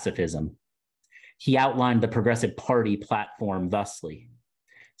and pacifism. He outlined the Progressive Party platform thusly: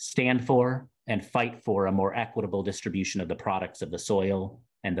 stand for and fight for a more equitable distribution of the products of the soil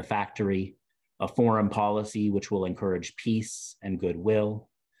and the factory, a foreign policy which will encourage peace and goodwill,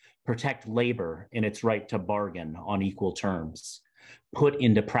 protect labor in its right to bargain on equal terms, put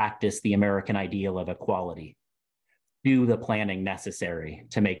into practice the American ideal of equality, do the planning necessary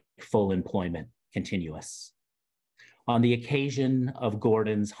to make full employment continuous. On the occasion of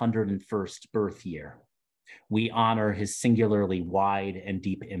Gordon's 101st birth year, we honor his singularly wide and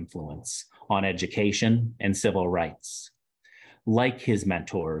deep influence on education and civil rights. Like his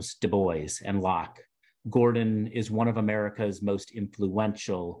mentors, Du Bois and Locke, Gordon is one of America's most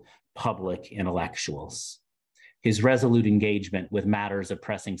influential public intellectuals. His resolute engagement with matters of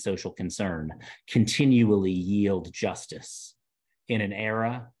pressing social concern continually yield justice in an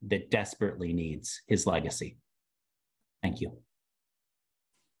era that desperately needs his legacy. Thank you.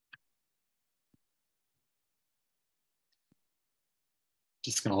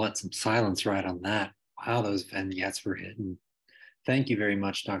 Just going to let some silence ride on that. Wow, those vignettes were hidden. Thank you very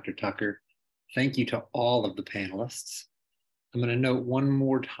much, Dr. Tucker. Thank you to all of the panelists. I'm going to note one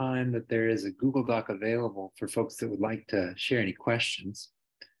more time that there is a Google Doc available for folks that would like to share any questions.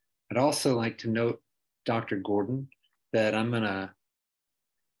 I'd also like to note, Dr. Gordon, that I'm going to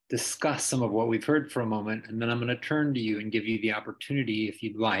discuss some of what we've heard for a moment, and then I'm going to turn to you and give you the opportunity, if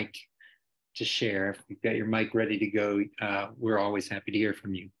you'd like, to share. If you've got your mic ready to go, we're always happy to hear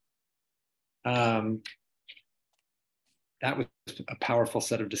from you. That was a powerful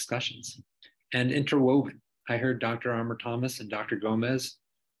set of discussions and interwoven. I heard Dr. Armour-Thomas and Dr. Gomez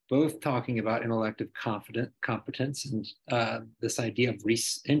both talking about intellective competence and this idea of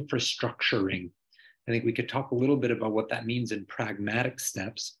infrastructuring. I think we could talk a little bit about what that means in pragmatic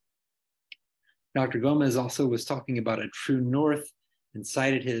steps. Dr. Gomez also was talking about a true north and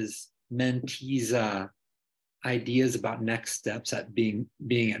cited his mentees' ideas about next steps at being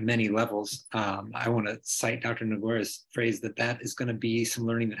at many levels. I want to cite Dr. Noguera's phrase that is going to be some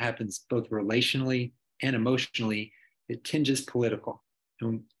learning that happens both relationally and emotionally. It tinges political.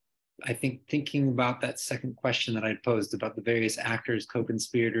 And I think thinking about that second question that I posed about the various actors,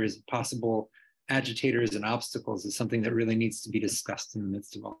 co-conspirators, possible agitators and obstacles is something that really needs to be discussed in the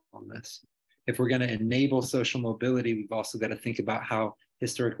midst of all this. If we're going to enable social mobility, we've also got to think about how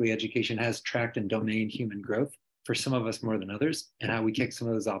historically education has tracked and domained human growth, for some of us more than others, and how we kick some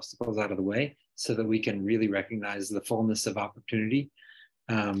of those obstacles out of the way so that we can really recognize the fullness of opportunity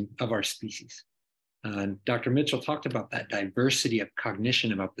of our species. Dr. Mitchell talked about that diversity of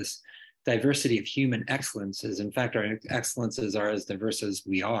cognition, about this diversity of human excellences. In fact, our excellences are as diverse as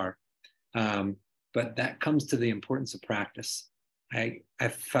we are, but that comes to the importance of practice. I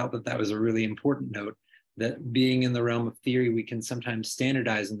felt that was a really important note, that being in the realm of theory, we can sometimes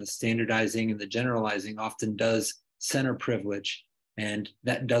standardize, and the standardizing and the generalizing often does center privilege, and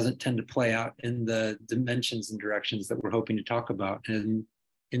that doesn't tend to play out in the dimensions and directions that we're hoping to talk about. And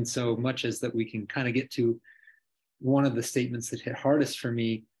in so much as that we can kind of get to one of the statements that hit hardest for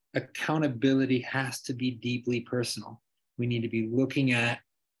me, accountability has to be deeply personal. We need to be looking at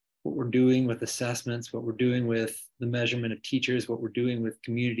what we're doing with assessments, what we're doing with the measurement of teachers, what we're doing with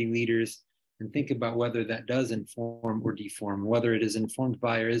community leaders, and think about whether that does inform or deform, whether it is informed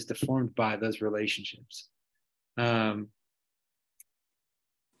by or is deformed by those relationships.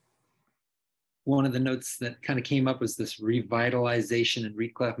 One of the notes that kind of came up was this revitalization and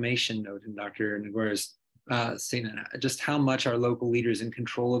reclamation note in Dr. Noguera's statement, just how much our local leaders in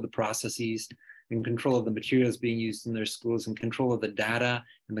control of the processes, in control of the materials being used in their schools, in control of the data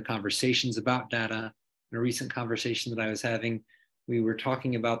and the conversations about data. In a recent conversation that I was having, we were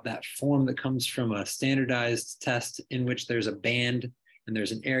talking about that form that comes from a standardized test in which there's a band and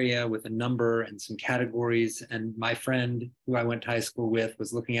there's an area with a number and some categories. And my friend who I went to high school with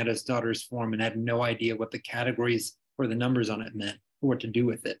was looking at his daughter's form and had no idea what the categories or the numbers on it meant or what to do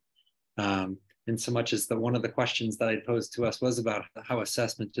with it. And so much as one of the questions that I posed to us was about how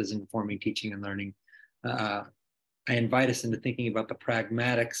assessment is informing teaching and learning. I invite us into thinking about the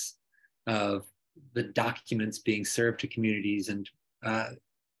pragmatics of the documents being served to communities and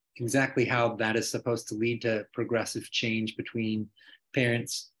exactly how that is supposed to lead to progressive change between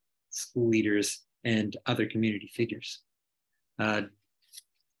parents, school leaders, and other community figures. I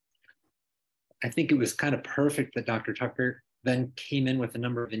think it was kind of perfect that Dr. Tucker then came in with a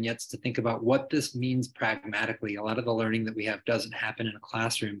number of vignettes to think about what this means pragmatically. A lot of the learning that we have doesn't happen in a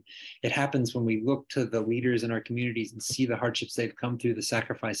classroom. It happens when we look to the leaders in our communities and see the hardships they've come through, the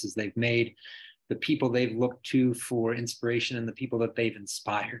sacrifices they've made, the people they've looked to for inspiration, and the people that they've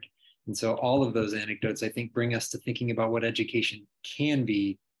inspired. And so all of those anecdotes, I think, bring us to thinking about what education can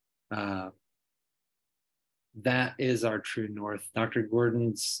be that is our true north. Dr.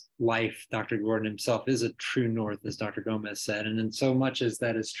 Gordon's life, Dr. Gordon himself is a true north, as Dr. Gomez said. And in so much as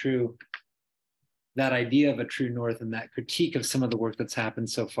that is true, that idea of a true north and that critique of some of the work that's happened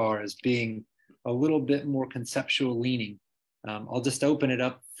so far as being a little bit more conceptual leaning. I'll just open it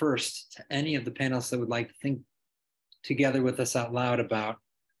up first to any of the panelists that would like to think together with us out loud about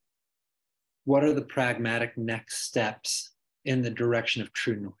what are the pragmatic next steps in the direction of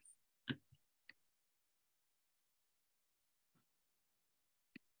true north.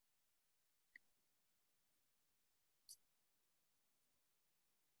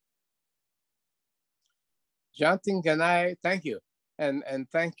 Jonthon, can I thank you and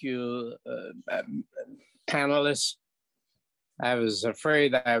thank you, panelists. I was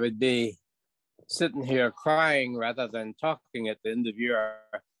afraid I would be sitting here crying rather than talking at the end of your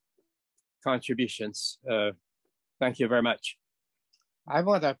contributions. Thank you very much. I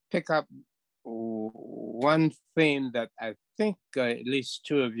want to pick up one theme that I think at least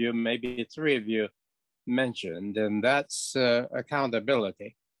two of you, maybe three of you mentioned, and that's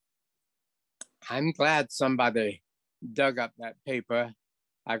accountability. I'm glad somebody dug up that paper.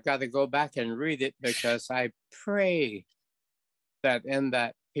 I've got to go back and read it because I pray that in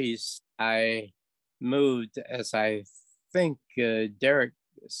that piece I moved, as I think Derek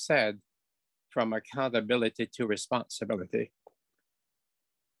said, from accountability to responsibility.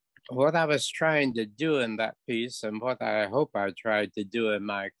 What I was trying to do in that piece, and what I hope I tried to do in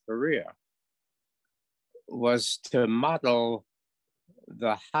my career, was to model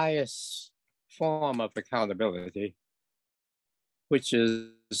the highest form of accountability, which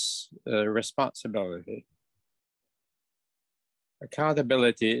is responsibility.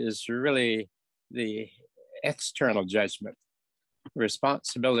 Accountability is really the external judgment.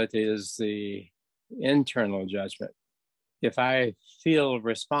 Responsibility is the internal judgment. If I feel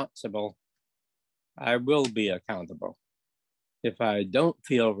responsible, I will be accountable. If I don't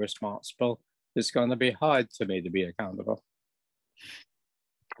feel responsible, it's going to be hard for me to be accountable.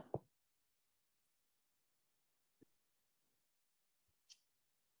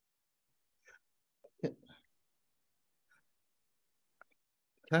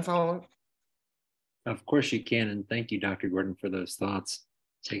 Can I follow up? Of course you can, and thank you, Dr. Gordon, for those thoughts.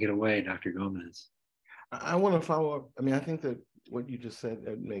 Take it away, Dr. Gomez. I want to follow up. I mean, I think that what you just said,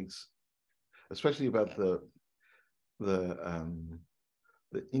 it makes, especially about the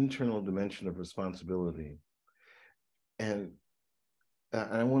internal dimension of responsibility, and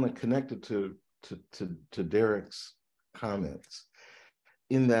I want to connect it to Derek's comments,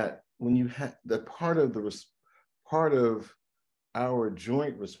 in that when you have that part of our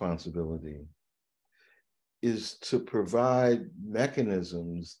joint responsibility is to provide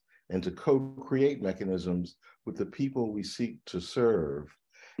mechanisms and to co-create mechanisms with the people we seek to serve,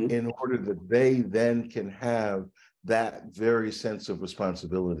 in order that they then can have that very sense of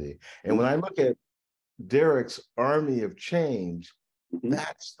responsibility. And when I look at Derek's Army of Change,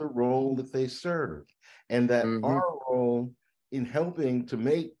 that's the role that they serve. And that our role in helping to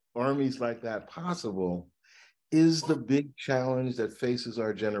make armies like that possible is the big challenge that faces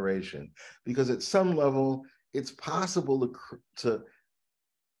our generation. Because at some level, it's possible to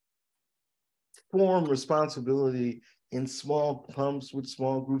form responsibility in small clumps with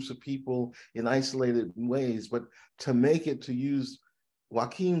small groups of people in isolated ways, but to make it, to use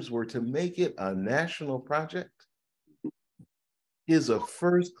Joaquín's word, to make it a national project is a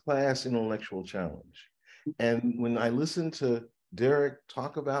first-class intellectual challenge. And when I listen to Derek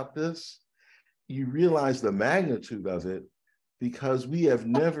talk about this, you realize the magnitude of it, because we have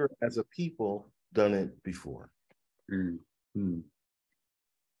never, as a people, done it before.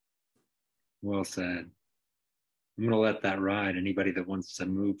 Well said. I'm going to let that ride. Anybody that wants to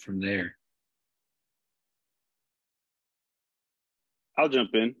move from there. I'll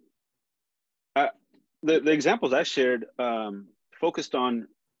jump in. The examples I shared focused on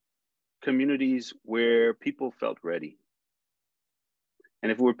communities where people felt ready.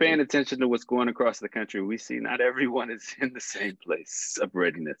 And if we're paying attention to what's going across the country, we see not everyone is in the same place of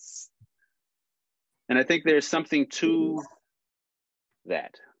readiness. And I think there's something to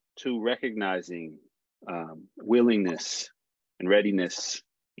that, to recognizing willingness and readiness,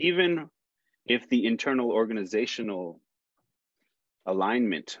 even if the internal organizational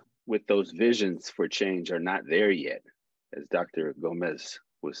alignment with those visions for change are not there yet, as Dr. Gomez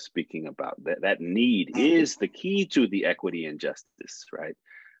was speaking about. That need is the key to the equity and justice, right?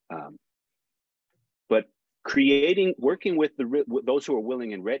 But working with those who are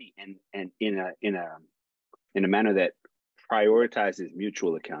willing and ready, and in a manner that prioritizes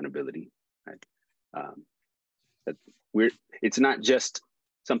mutual accountability, right? It's not just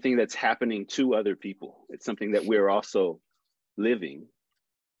something that's happening to other people. It's something that we're also living,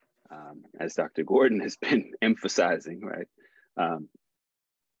 as Dr. Gordon has been emphasizing, right?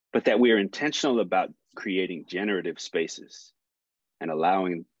 But that we're intentional about creating generative spaces and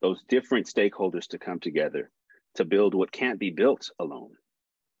allowing those different stakeholders to come together to build what can't be built alone.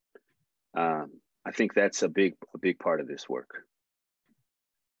 I think that's a big part of this work.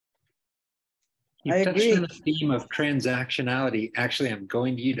 You touched on the theme of transactionality. Actually, I'm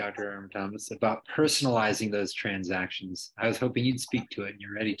going to you, Dr. Armour-Thomas, about personalizing those transactions. I was hoping you'd speak to it, and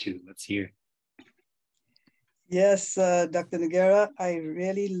you're ready to. Let's hear. Yes, Dr. Noguera, I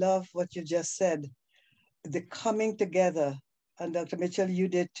really love what you just said. The coming together, and Dr. Mitchell, you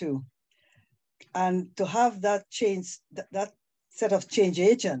did too. And to have that change, that set of change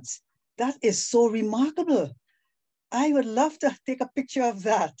agents, that is so remarkable. I would love to take a picture of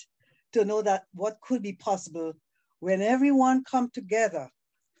that, to know that what could be possible when everyone come together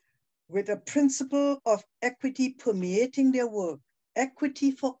with a principle of equity permeating their work,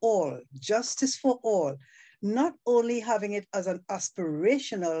 equity for all, justice for all, not only having it as an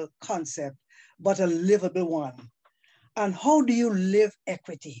aspirational concept, but a livable one. And how do you live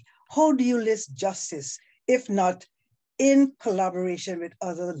equity? How do you live justice, if not in collaboration with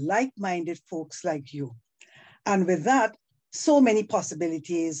other like-minded folks like you? And with that, so many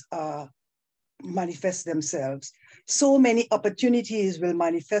possibilities manifest themselves. So many opportunities will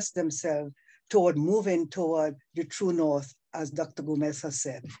manifest themselves toward moving toward the true north, as Dr. Gomez has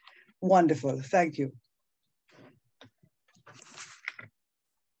said. Wonderful, thank you.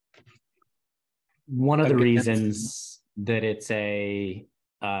 One of the reasons that it's a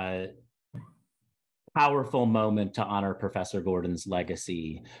powerful moment to honor Professor Gordon's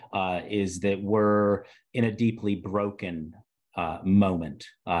legacy is that we're in a deeply broken moment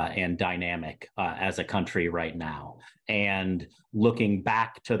and dynamic as a country right now. And looking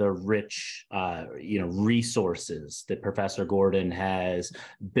back to the rich, resources that Professor Gordon has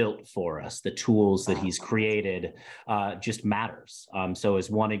built for us, the tools that he's created, just matters. So as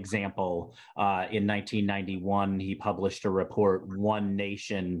one example, in 1991, he published a report, One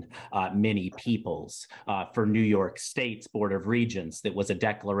Nation, Many Peoples, for New York State's Board of Regents, that was a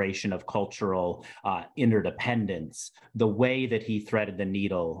declaration of cultural interdependence, the way that he threaded the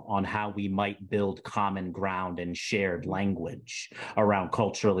needle on how we might build common ground and shared language around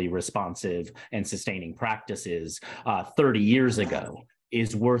culturally responsive and sustaining practices 30 years ago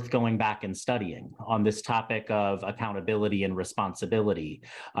is worth going back and studying on this topic of accountability and responsibility.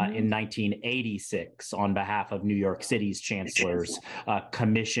 In 1986, on behalf of New York City's chancellor's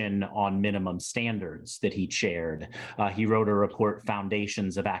commission on minimum standards that he chaired, he wrote a report,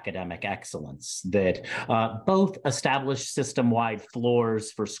 Foundations of Academic Excellence, that both established system-wide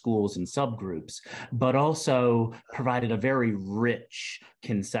floors for schools and subgroups, but also provided a very rich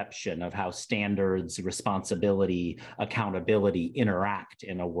conception of how standards, responsibility, accountability interact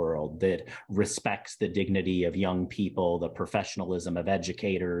in a world that respects the dignity of young people, the professionalism of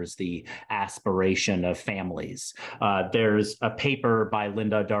educators, the aspiration of families. There's a paper by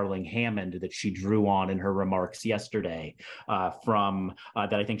Linda Darling Hammond that she drew on in her remarks yesterday that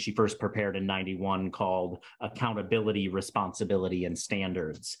I think she first prepared in '91, called Accountability, Responsibility, and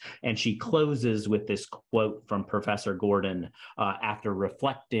Standards. And she closes with this quote from Professor Gordon after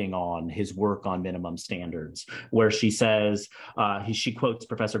reflecting on his work on minimum standards, where she says, she quotes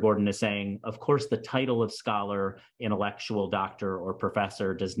Professor Gordon as saying, "Of course, the title of scholar, intellectual, doctor, or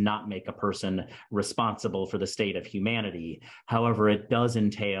professor does not make a person responsible for the state of humanity. However, it does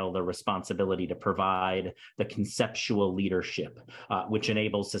entail the responsibility to provide the conceptual leadership which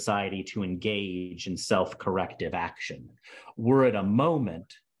enables society to engage in self-corrective action." We're at a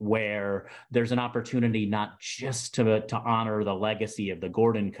moment where there's an opportunity not just to honor the legacy of the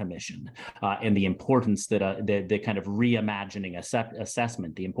Gordon Commission and the importance that the kind of reimagining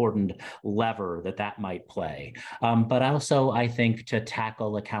assessment, the important lever that might play, but also I think to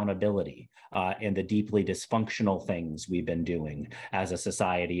tackle accountability and the deeply dysfunctional things we've been doing as a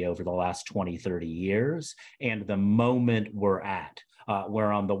society over the last 20, 30 years, and the moment we're at,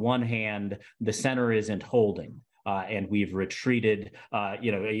 where on the one hand, the center isn't holding, and we've retreated, to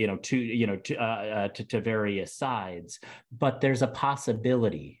various sides. But there's a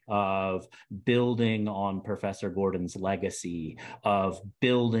possibility of building on Professor Gordon's legacy of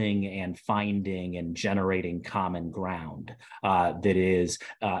building and finding and generating common ground that is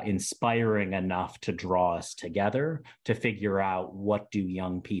inspiring enough to draw us together to figure out, what do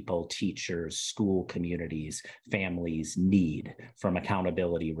young people, teachers, school communities, families need from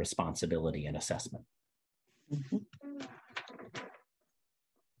accountability, responsibility, and assessment.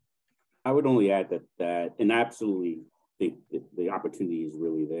 I would only add that an absolutely think the opportunity is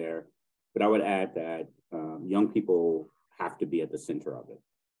really there. But I would add that young people have to be at the center of it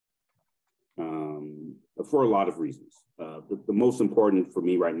for a lot of reasons. The most important for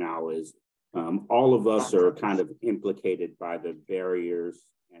me right now is all of us are kind of implicated by the barriers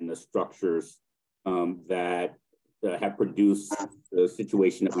and the structures that have produced the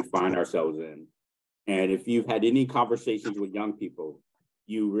situation that we find ourselves in. And if you've had any conversations with young people,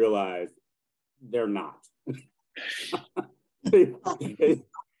 you realize they're not. They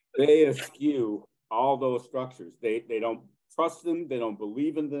eschew all those structures. They don't trust them. They don't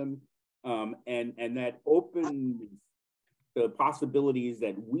believe in them. And that opens the possibilities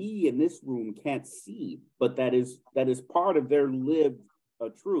that we in this room can't see, but that is part of their lived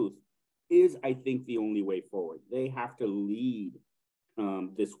truth, is, I think, the only way forward. They have to lead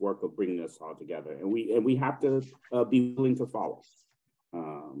this work of bringing us all together, and we have to be willing to follow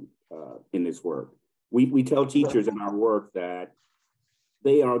in this work. We tell teachers in our work that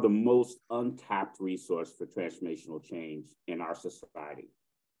they are the most untapped resource for transformational change in our society.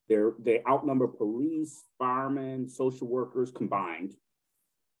 They outnumber police, firemen, social workers combined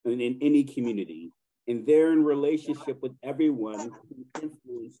in any community. And they're in relationship with everyone who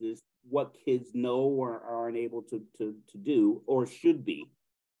influences what kids know or are unable to do or should be.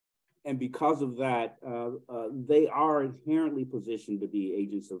 And because of that, they are inherently positioned to be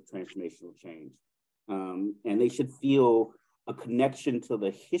agents of transformational change. And they should feel a connection to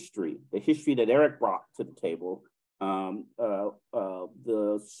the history that Eric brought to the table,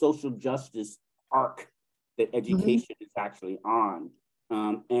 the social justice arc that education is actually on,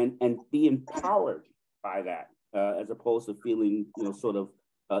 and be empowered by that, as opposed to feeling, sort of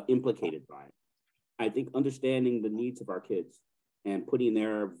implicated by it. I think understanding the needs of our kids and putting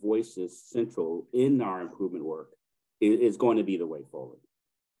their voices central in our improvement work is going to be the way forward.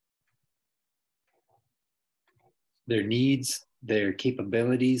 Their needs, their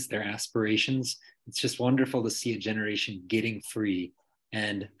capabilities, their aspirations. It's just wonderful to see a generation getting free.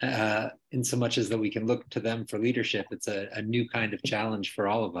 And in so much as that we can look to them for leadership, it's a new kind of challenge for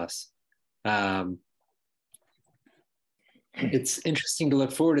all of us. It's interesting to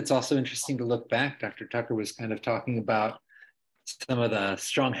look forward. It's also interesting to look back. Dr. Tucker was kind of talking about some of the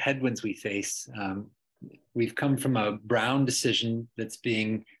strong headwinds we face. We've come from a Brown decision that's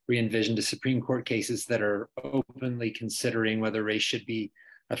being re-envisioned to Supreme Court cases that are openly considering whether race should be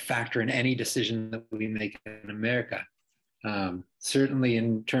a factor in any decision that we make in America. Certainly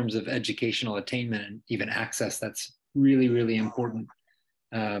in terms of educational attainment and even access, that's really, really important.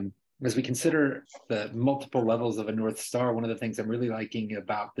 As we consider the multiple levels of a North Star, one of the things I'm really liking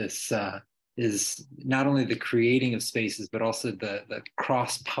about this is not only the creating of spaces, but also the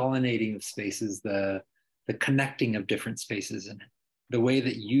cross-pollinating of spaces, the connecting of different spaces, and the way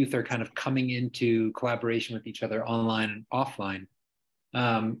that youth are kind of coming into collaboration with each other online and offline.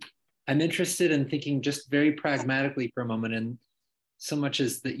 I'm interested in thinking just very pragmatically for a moment, and so much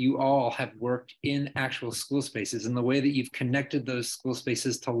as that you all have worked in actual school spaces and the way that you've connected those school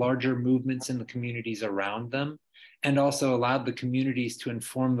spaces to larger movements in the communities around them, and also allowed the communities to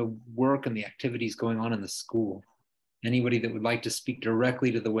inform the work and the activities going on in the school. Anybody that would like to speak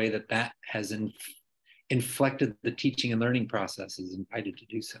directly to the way that that has inflected the teaching and learning process is invited to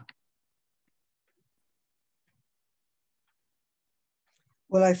do so.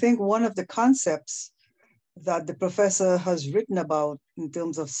 Well, I think one of the concepts that the professor has written about in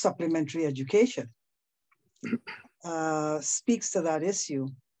terms of supplementary education speaks to that issue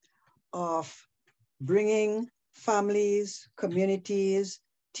of bringing families, communities,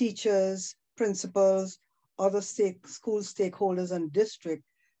 teachers, principals, other school stakeholders and district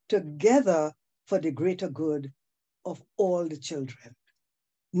together for the greater good of all the children.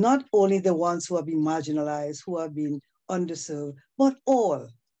 Not only the ones who have been marginalized, who have been underserved, but all.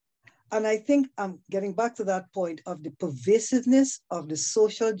 And I think I'm getting back to that point of the pervasiveness of the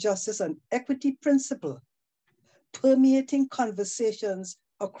social justice and equity principle permeating conversations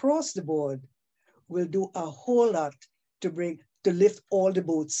across the board will do a whole lot to lift all the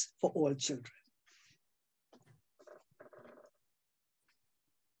boats for all children.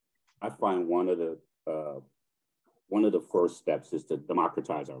 I find one of the first steps is to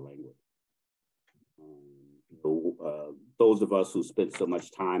democratize our language. Those of us who spend so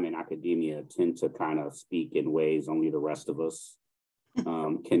much time in academia tend to kind of speak in ways only the rest of us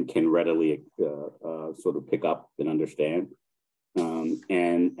can readily sort of pick up and understand,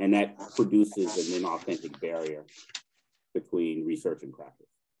 and that produces an inauthentic barrier between research and practice.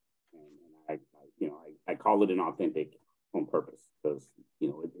 And I call it inauthentic on purpose because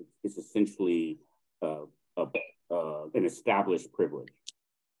it's essentially an established privilege,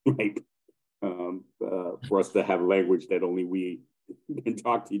 right? for us to have language that only we can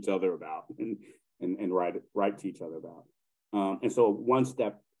talk to each other about and write to each other about. And so one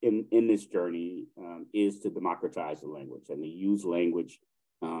step in this journey is to democratize the language and to use language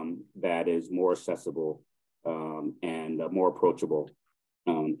that is more accessible and more approachable.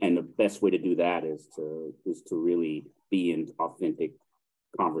 And the best way to do that is to really be in authentic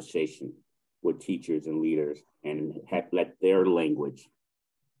conversation with teachers and leaders and let their language,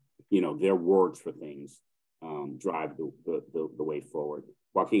 their words for things drive the way forward.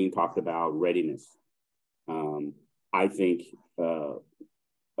 Joaquín talked about readiness. I think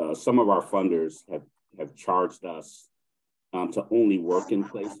some of our funders have charged us to only work in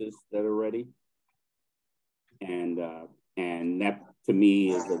places that are ready. And that to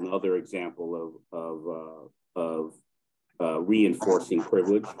me is another example of reinforcing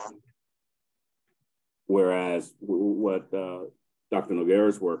privilege. Whereas what Dr.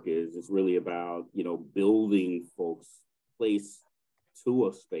 Noguera's work is really about, building folks' place to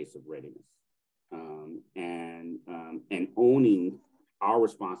a space of readiness and owning our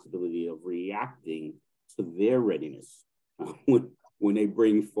responsibility of reacting to their readiness when they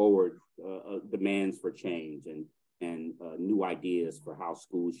bring forward demands for change and new ideas for how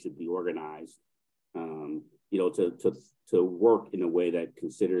schools should be organized. To work in a way that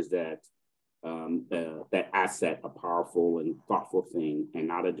considers that asset a powerful and thoughtful thing and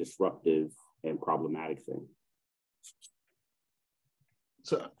not a disruptive and problematic thing.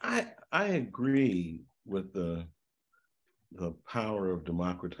 So I agree with the power of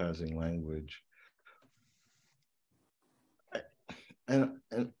democratizing language. And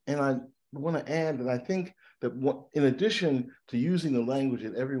I want to add that I think that in addition to using the language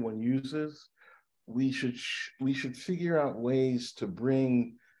that everyone uses, we should figure out ways to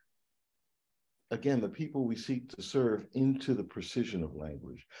bring, again, the people we seek to serve into the precision of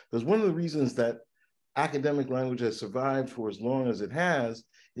language. Because one of the reasons that academic language has survived for as long as it has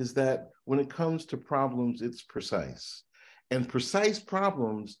is that when it comes to problems, it's precise. And precise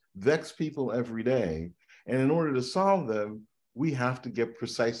problems vex people every day. And in order to solve them, we have to get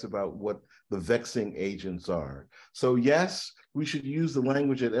precise about what the vexing agents are. So yes, we should use the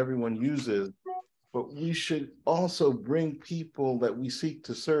language that everyone uses, but we should also bring people that we seek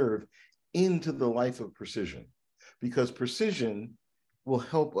to serve into the life of precision, because precision will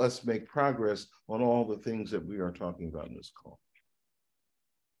help us make progress on all the things that we are talking about in this call.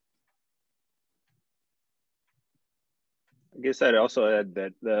 I guess I'd also add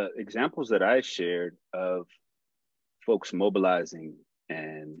that the examples that I shared of folks mobilizing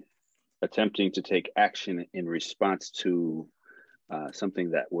and attempting to take action in response to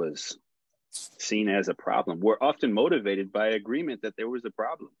something that was seen as a problem were often motivated by agreement that there was a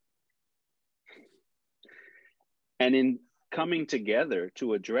problem. And in coming together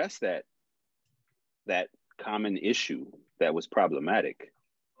to address that common issue that was problematic,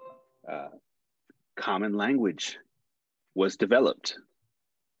 common language was developed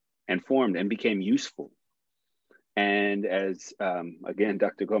and formed and became useful. And as, again,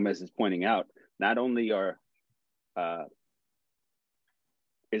 Dr. Gomez is pointing out, not only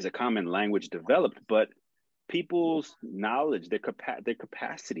is a common language developed, but people's knowledge, their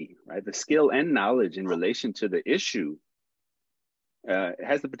capacity, right? The skill and knowledge in relation to the issue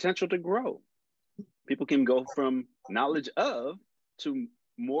has the potential to grow. People can go from knowledge of to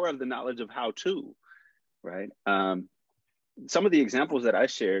more of the knowledge of how to, right? Some of the examples that I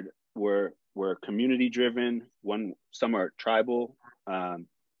shared were community driven. Some are tribal.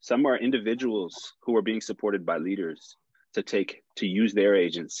 Some are individuals who are being supported by leaders to use their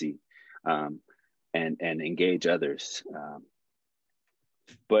agency and engage others.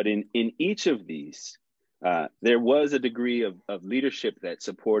 But in each of these, there was a degree of leadership that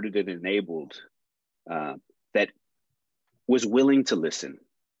supported and enabled, that was willing to listen,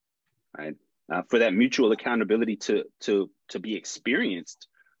 right? For that mutual accountability to be experienced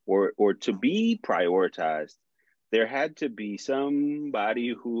or to be prioritized, there had to be somebody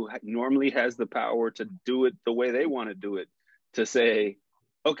who normally has the power to do it the way they want to do it, to say,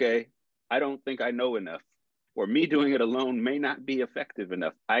 okay, I don't think I know enough, or me doing it alone may not be effective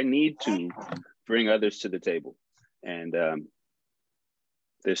enough. I need to bring others to the table. And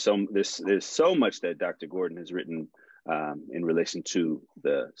there's so much that Dr. Gordon has written in relation to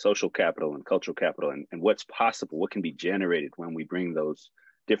the social capital and cultural capital and what's possible, what can be generated when we bring those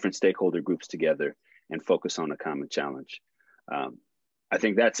different stakeholder groups together and focus on a common challenge. I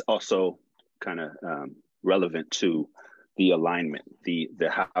think that's also kind of relevant to the alignment, the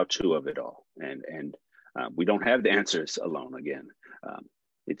how-to of it all. And we don't have the answers alone again.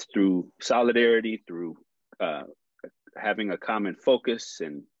 It's through solidarity, through having a common focus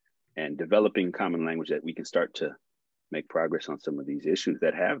and and developing common language that we can start to make progress on some of these issues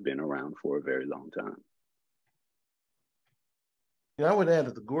that have been around for a very long time. And I would add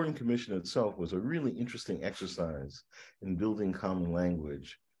that the Gordon Commission itself was a really interesting exercise in building common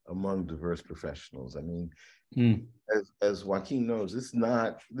language among diverse professionals. I mean, as Joaquín knows, this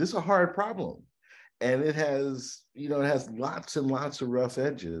is a hard problem. And it has, it has lots and lots of rough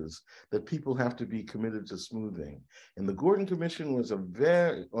edges that people have to be committed to smoothing. And the Gordon Commission was on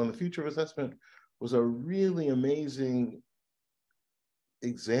the future of assessment, was a really amazing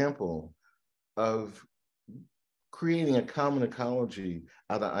example of creating a common ecology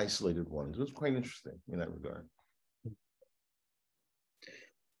out of isolated ones. It was quite interesting in that regard.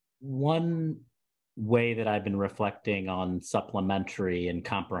 One way that I've been reflecting on supplementary and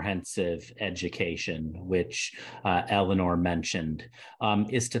comprehensive education, which Eleanor mentioned,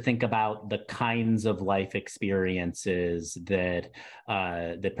 is to think about the kinds of life experiences that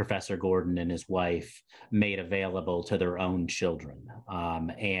Professor Gordon and his wife made available to their own children,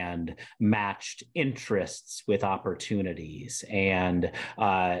 and matched interests with opportunities, and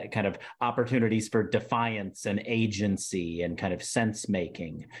kind of opportunities for defiance and agency and kind of sense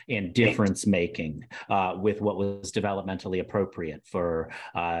making and difference making with what was developmentally appropriate for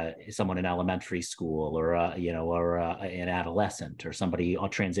someone in elementary school, or an adolescent, or somebody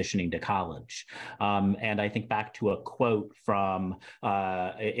transitioning to college. And I think back to a quote from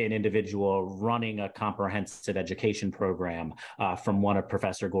an individual running a comprehensive education program from one of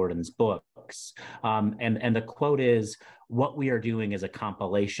Professor Gordon's books. And the quote is, "What we are doing is a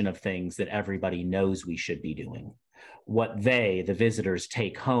compilation of things that everybody knows we should be doing. What they, the visitors,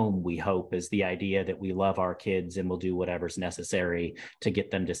 take home, we hope, is the idea that we love our kids and will do whatever's necessary to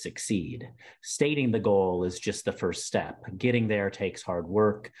get them to succeed. Stating the goal is just the first step. Getting there takes hard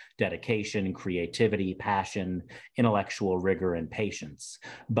work, dedication, creativity, passion, intellectual rigor, and patience.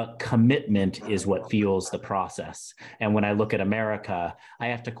 But commitment is what fuels the process. And when I look at America, I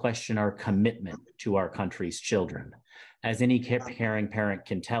have to question our commitment to our country's children. As any caring parent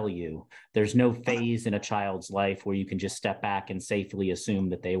can tell you, there's no phase in a child's life where you can just step back and safely assume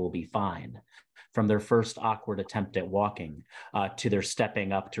that they will be fine. From their first awkward attempt at walking to their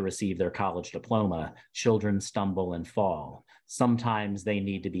stepping up to receive their college diploma, children stumble and fall. Sometimes they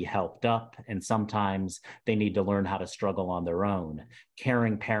need to be helped up, and sometimes they need to learn how to struggle on their own.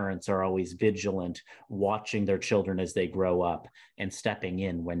 Caring parents are always vigilant, watching their children as they grow up and stepping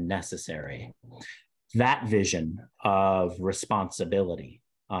in when necessary." That vision of responsibility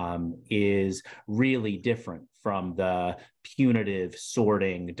is really different from the punitive,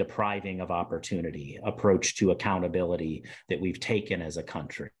 sorting, depriving of opportunity approach to accountability that we've taken as a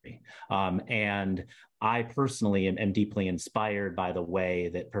country. And I personally am deeply inspired by the way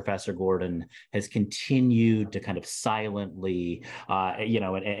that Professor Gordon has continued to kind of silently,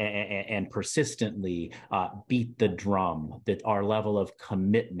 and persistently beat the drum that our level of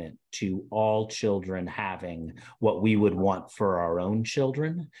commitment to all children having what we would want for our own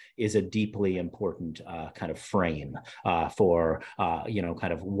children is a deeply important kind of frame for,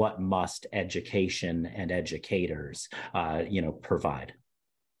 kind of what must education and educators, provide.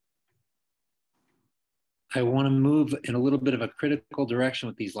 I want to move in a little bit of a critical direction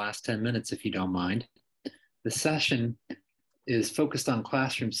with these last 10 minutes, if you don't mind. The session is focused on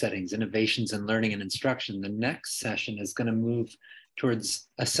classroom settings, innovations in learning and instruction. The next session is going to move towards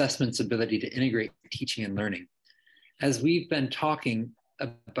assessment's ability to integrate teaching and learning. As we've been talking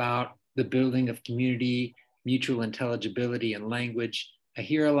about the building of community, mutual intelligibility, and language, I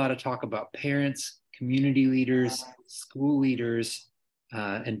hear a lot of talk about parents, community leaders, school leaders,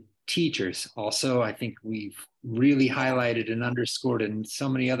 and teachers. Also, I think we've really highlighted and underscored in so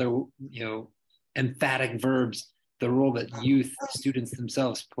many other, emphatic verbs, the role that youth, students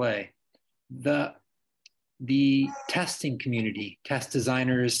themselves play. The testing community, test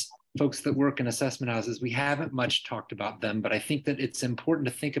designers, folks that work in assessment houses, we haven't much talked about them, but I think that it's important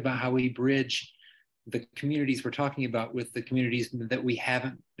to think about how we bridge the communities we're talking about with the communities that we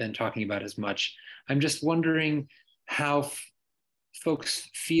haven't been talking about as much. I'm just wondering how folks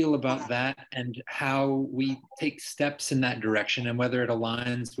feel about that and how we take steps in that direction, and whether it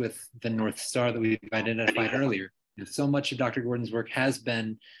aligns with the North Star that we've identified earlier. So much of Dr. Gordon's work has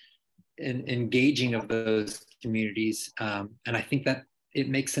been in engaging of those communities, and I think that it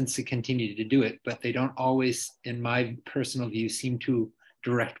makes sense to continue to do it, but they don't always, in my personal view, seem to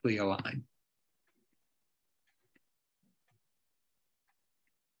directly align.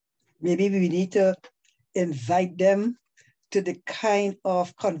 Maybe we need to invite them to the kind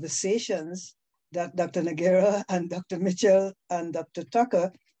of conversations that Dr. Noguera and Dr. Mitchell and Dr.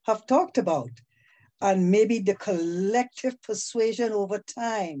 Tucker have talked about. And maybe the collective persuasion over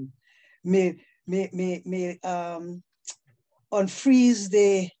time may unfreeze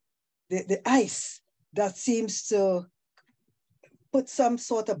the ice that seems to put some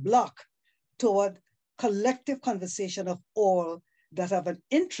sort of block toward collective conversation of all that have an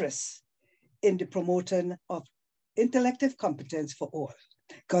interest in the promoting of intellectual competence for all,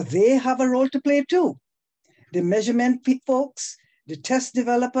 because they have a role to play too. The measurement folks, the test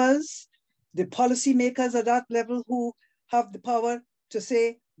developers, the policymakers at that level who have the power to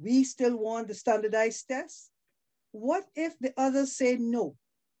say, we still want the standardized tests. What if the others say no?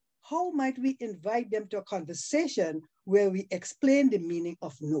 How might we invite them to a conversation where we explain the meaning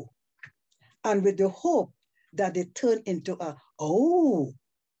of no? And with the hope that they turn into a, oh,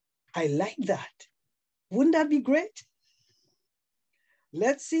 I like that. Wouldn't that be great?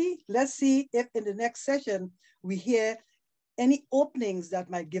 Let's see if in the next session we hear any openings that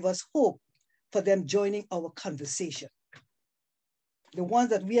might give us hope for them joining our conversation. The ones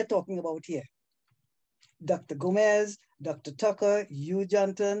that we are talking about here. Dr. Gomez, Dr. Tucker, you,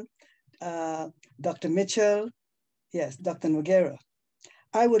 Jonthon, Dr. Mitchell, yes, Dr. Noguera.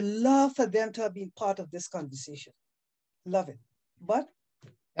 I would love for them to have been part of this conversation. Love it. But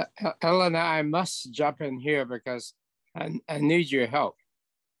Eleanor, I must jump in here because I need your help.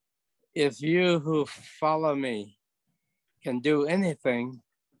 If you who follow me can do anything,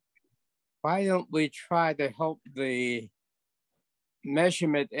 why don't we try to help the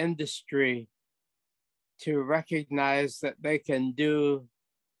measurement industry to recognize that they can do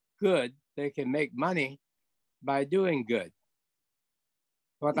good, they can make money by doing good.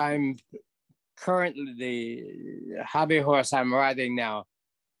 What I'm currently, the hobby horse I'm riding now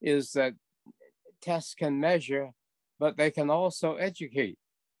is that tests can measure, but they can also educate.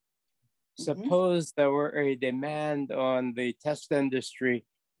 Suppose there were a demand on the test industry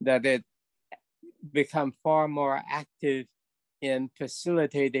that it become far more active in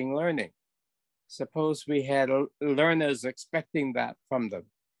facilitating learning. Suppose we had learners expecting that from them,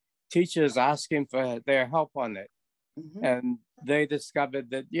 teachers asking for their help on it. And they discovered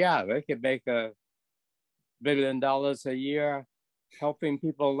that, yeah, they could make $1 billion a year helping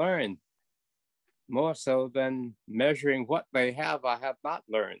people learn, more so than measuring what they have or have not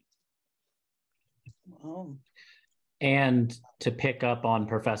learned. wow. And to pick up on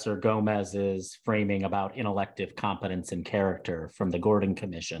Professor Gomez's framing about intellective competence and character from the Gordon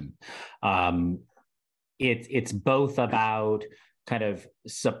Commission, it's both about kind of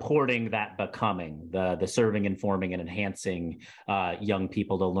supporting that becoming, the serving, informing, and enhancing young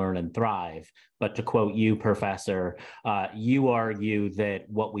people to learn and thrive. But to quote you, Professor, you argue that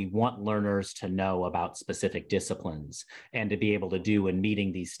what we want learners to know about specific disciplines and to be able to do in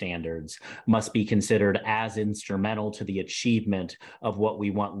meeting these standards must be considered as instrumental to the achievement of what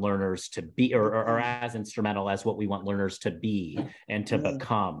we want learners to be, or as instrumental as what we want learners to be and to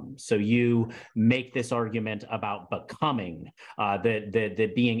become. So you make this argument about becoming,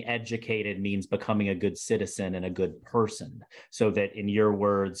 that being educated means becoming a good citizen and a good person. So that, in your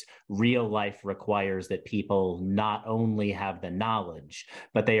words, real life requires that people not only have the knowledge,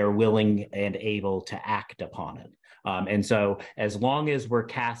 but they are willing and able to act upon it. And so as long as we're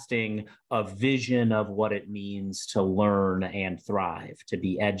casting a vision of what it means to learn and thrive, to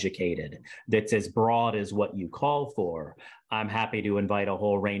be educated, that's as broad as what you call for, I'm happy to invite a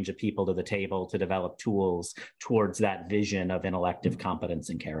whole range of people to the table to develop tools towards that vision of intellective competence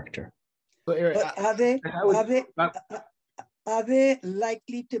and character. But are they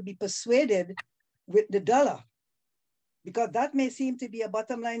likely to be persuaded with the dollar? Because that may seem to be a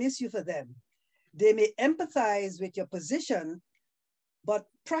bottom line issue for them. They may empathize with your position, but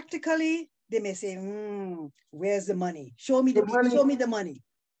practically they may say, where's the money? Show me the money. Show me the money.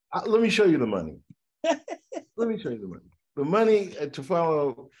 Let me show you the money. Let me show you the money. The money, to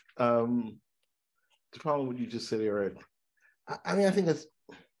follow what you just said, Eric. I mean, I think that's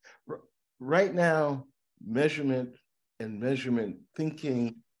right now, measurement and measurement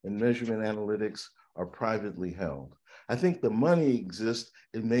thinking and measurement analytics are privately held. I think the money exists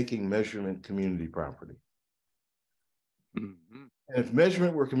in making measurement community property. And if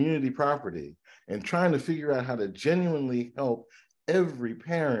measurement were community property and trying to figure out how to genuinely help every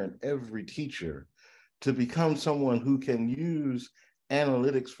parent, every teacher to become someone who can use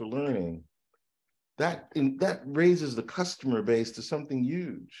analytics for learning, that raises the customer base to something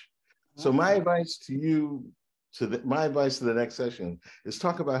huge. So my advice to you, my advice to the next session is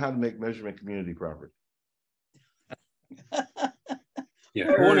talk about how to make measurement community property. I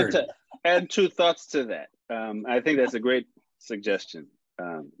wanted to add 2 thoughts to that. I think that's a great suggestion,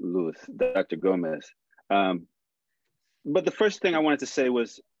 Louis, Dr. Gomez. But the first thing I wanted to say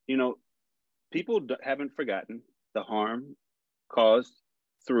was, people haven't forgotten the harm caused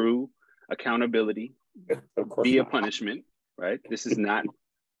through accountability be a punishment, right? This is not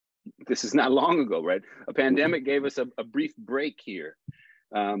long ago, right? A pandemic gave us a brief break here.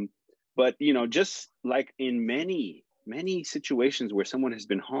 But, you know, just like in many situations where someone has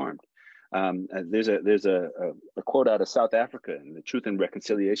been harmed, there's a quote out of South Africa in the Truth and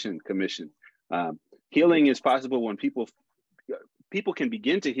Reconciliation Commission. Healing is possible when people can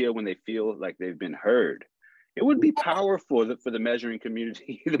begin to heal when they feel like they've been heard. It would be powerful for the measuring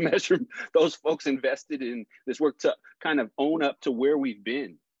community, those folks invested in this work to kind of own up to where we've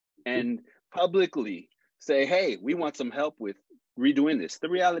been and publicly say, hey, we want some help with redoing this. The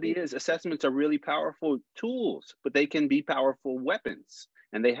reality is assessments are really powerful tools, but they can be powerful weapons,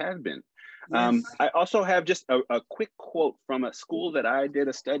 and they have been. Yes. I also have just a quick quote from a school that I did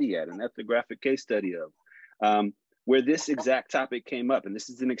a study at, an ethnographic case study of, where this exact topic came up. And this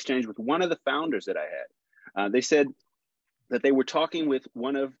is an exchange with one of the founders that I had. They said that they were talking with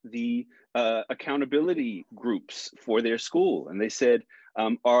one of the accountability groups for their school. And they said,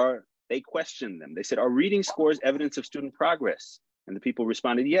 they questioned them. They said, are reading scores evidence of student progress? And the people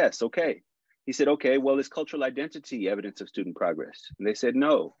responded, yes, okay. He said, okay, well, is cultural identity evidence of student progress? And they said,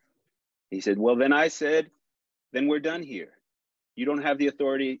 no. He said, well, then we're done here. You don't have the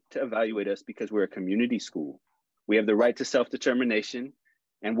authority to evaluate us because we're a community school. We have the right to self-determination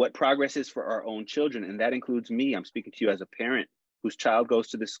and what progress is for our own children. And that includes me. I'm speaking to you as a parent whose child goes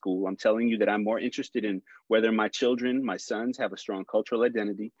to this school. I'm telling you that I'm more interested in whether my children, my sons, have a strong cultural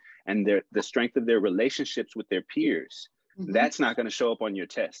identity and the strength of their relationships with their peers. Mm-hmm. That's not going to show up on your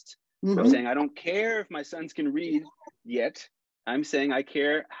test. Mm-hmm. I'm saying I don't care if my sons can read yet. I'm saying I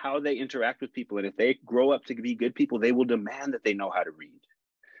care how they interact with people. And if they grow up to be good people, they will demand that they know how to read.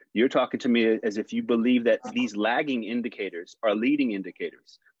 You're talking to me as if you believe that these lagging indicators are leading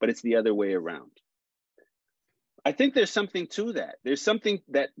indicators, but it's the other way around. I think there's something to that. There's something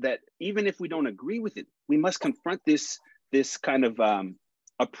that even if we don't agree with it, we must confront this kind of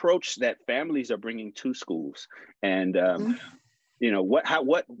approach that families are bringing to schools. And you know,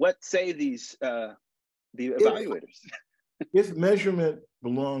 what say these the evaluators? If measurement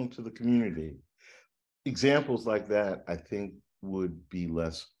belonged to the community, examples like that, I think, would be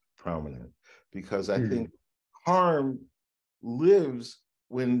less prominent, because I think harm lives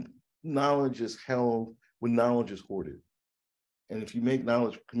when knowledge is held, when knowledge is hoarded. And if you make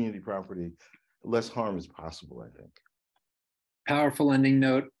knowledge community property, less harm is possible, I think. Powerful ending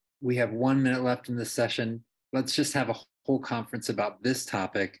note. We have 1 minute left in this session. Let's just have a whole conference about this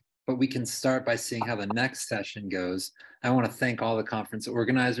topic, but we can start by seeing how the next session goes. I want to thank all the conference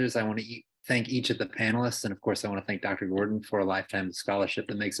organizers. I want to thank each of the panelists. And of course, I want to thank Dr. Gordon for a lifetime scholarship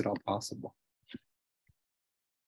that makes it all possible.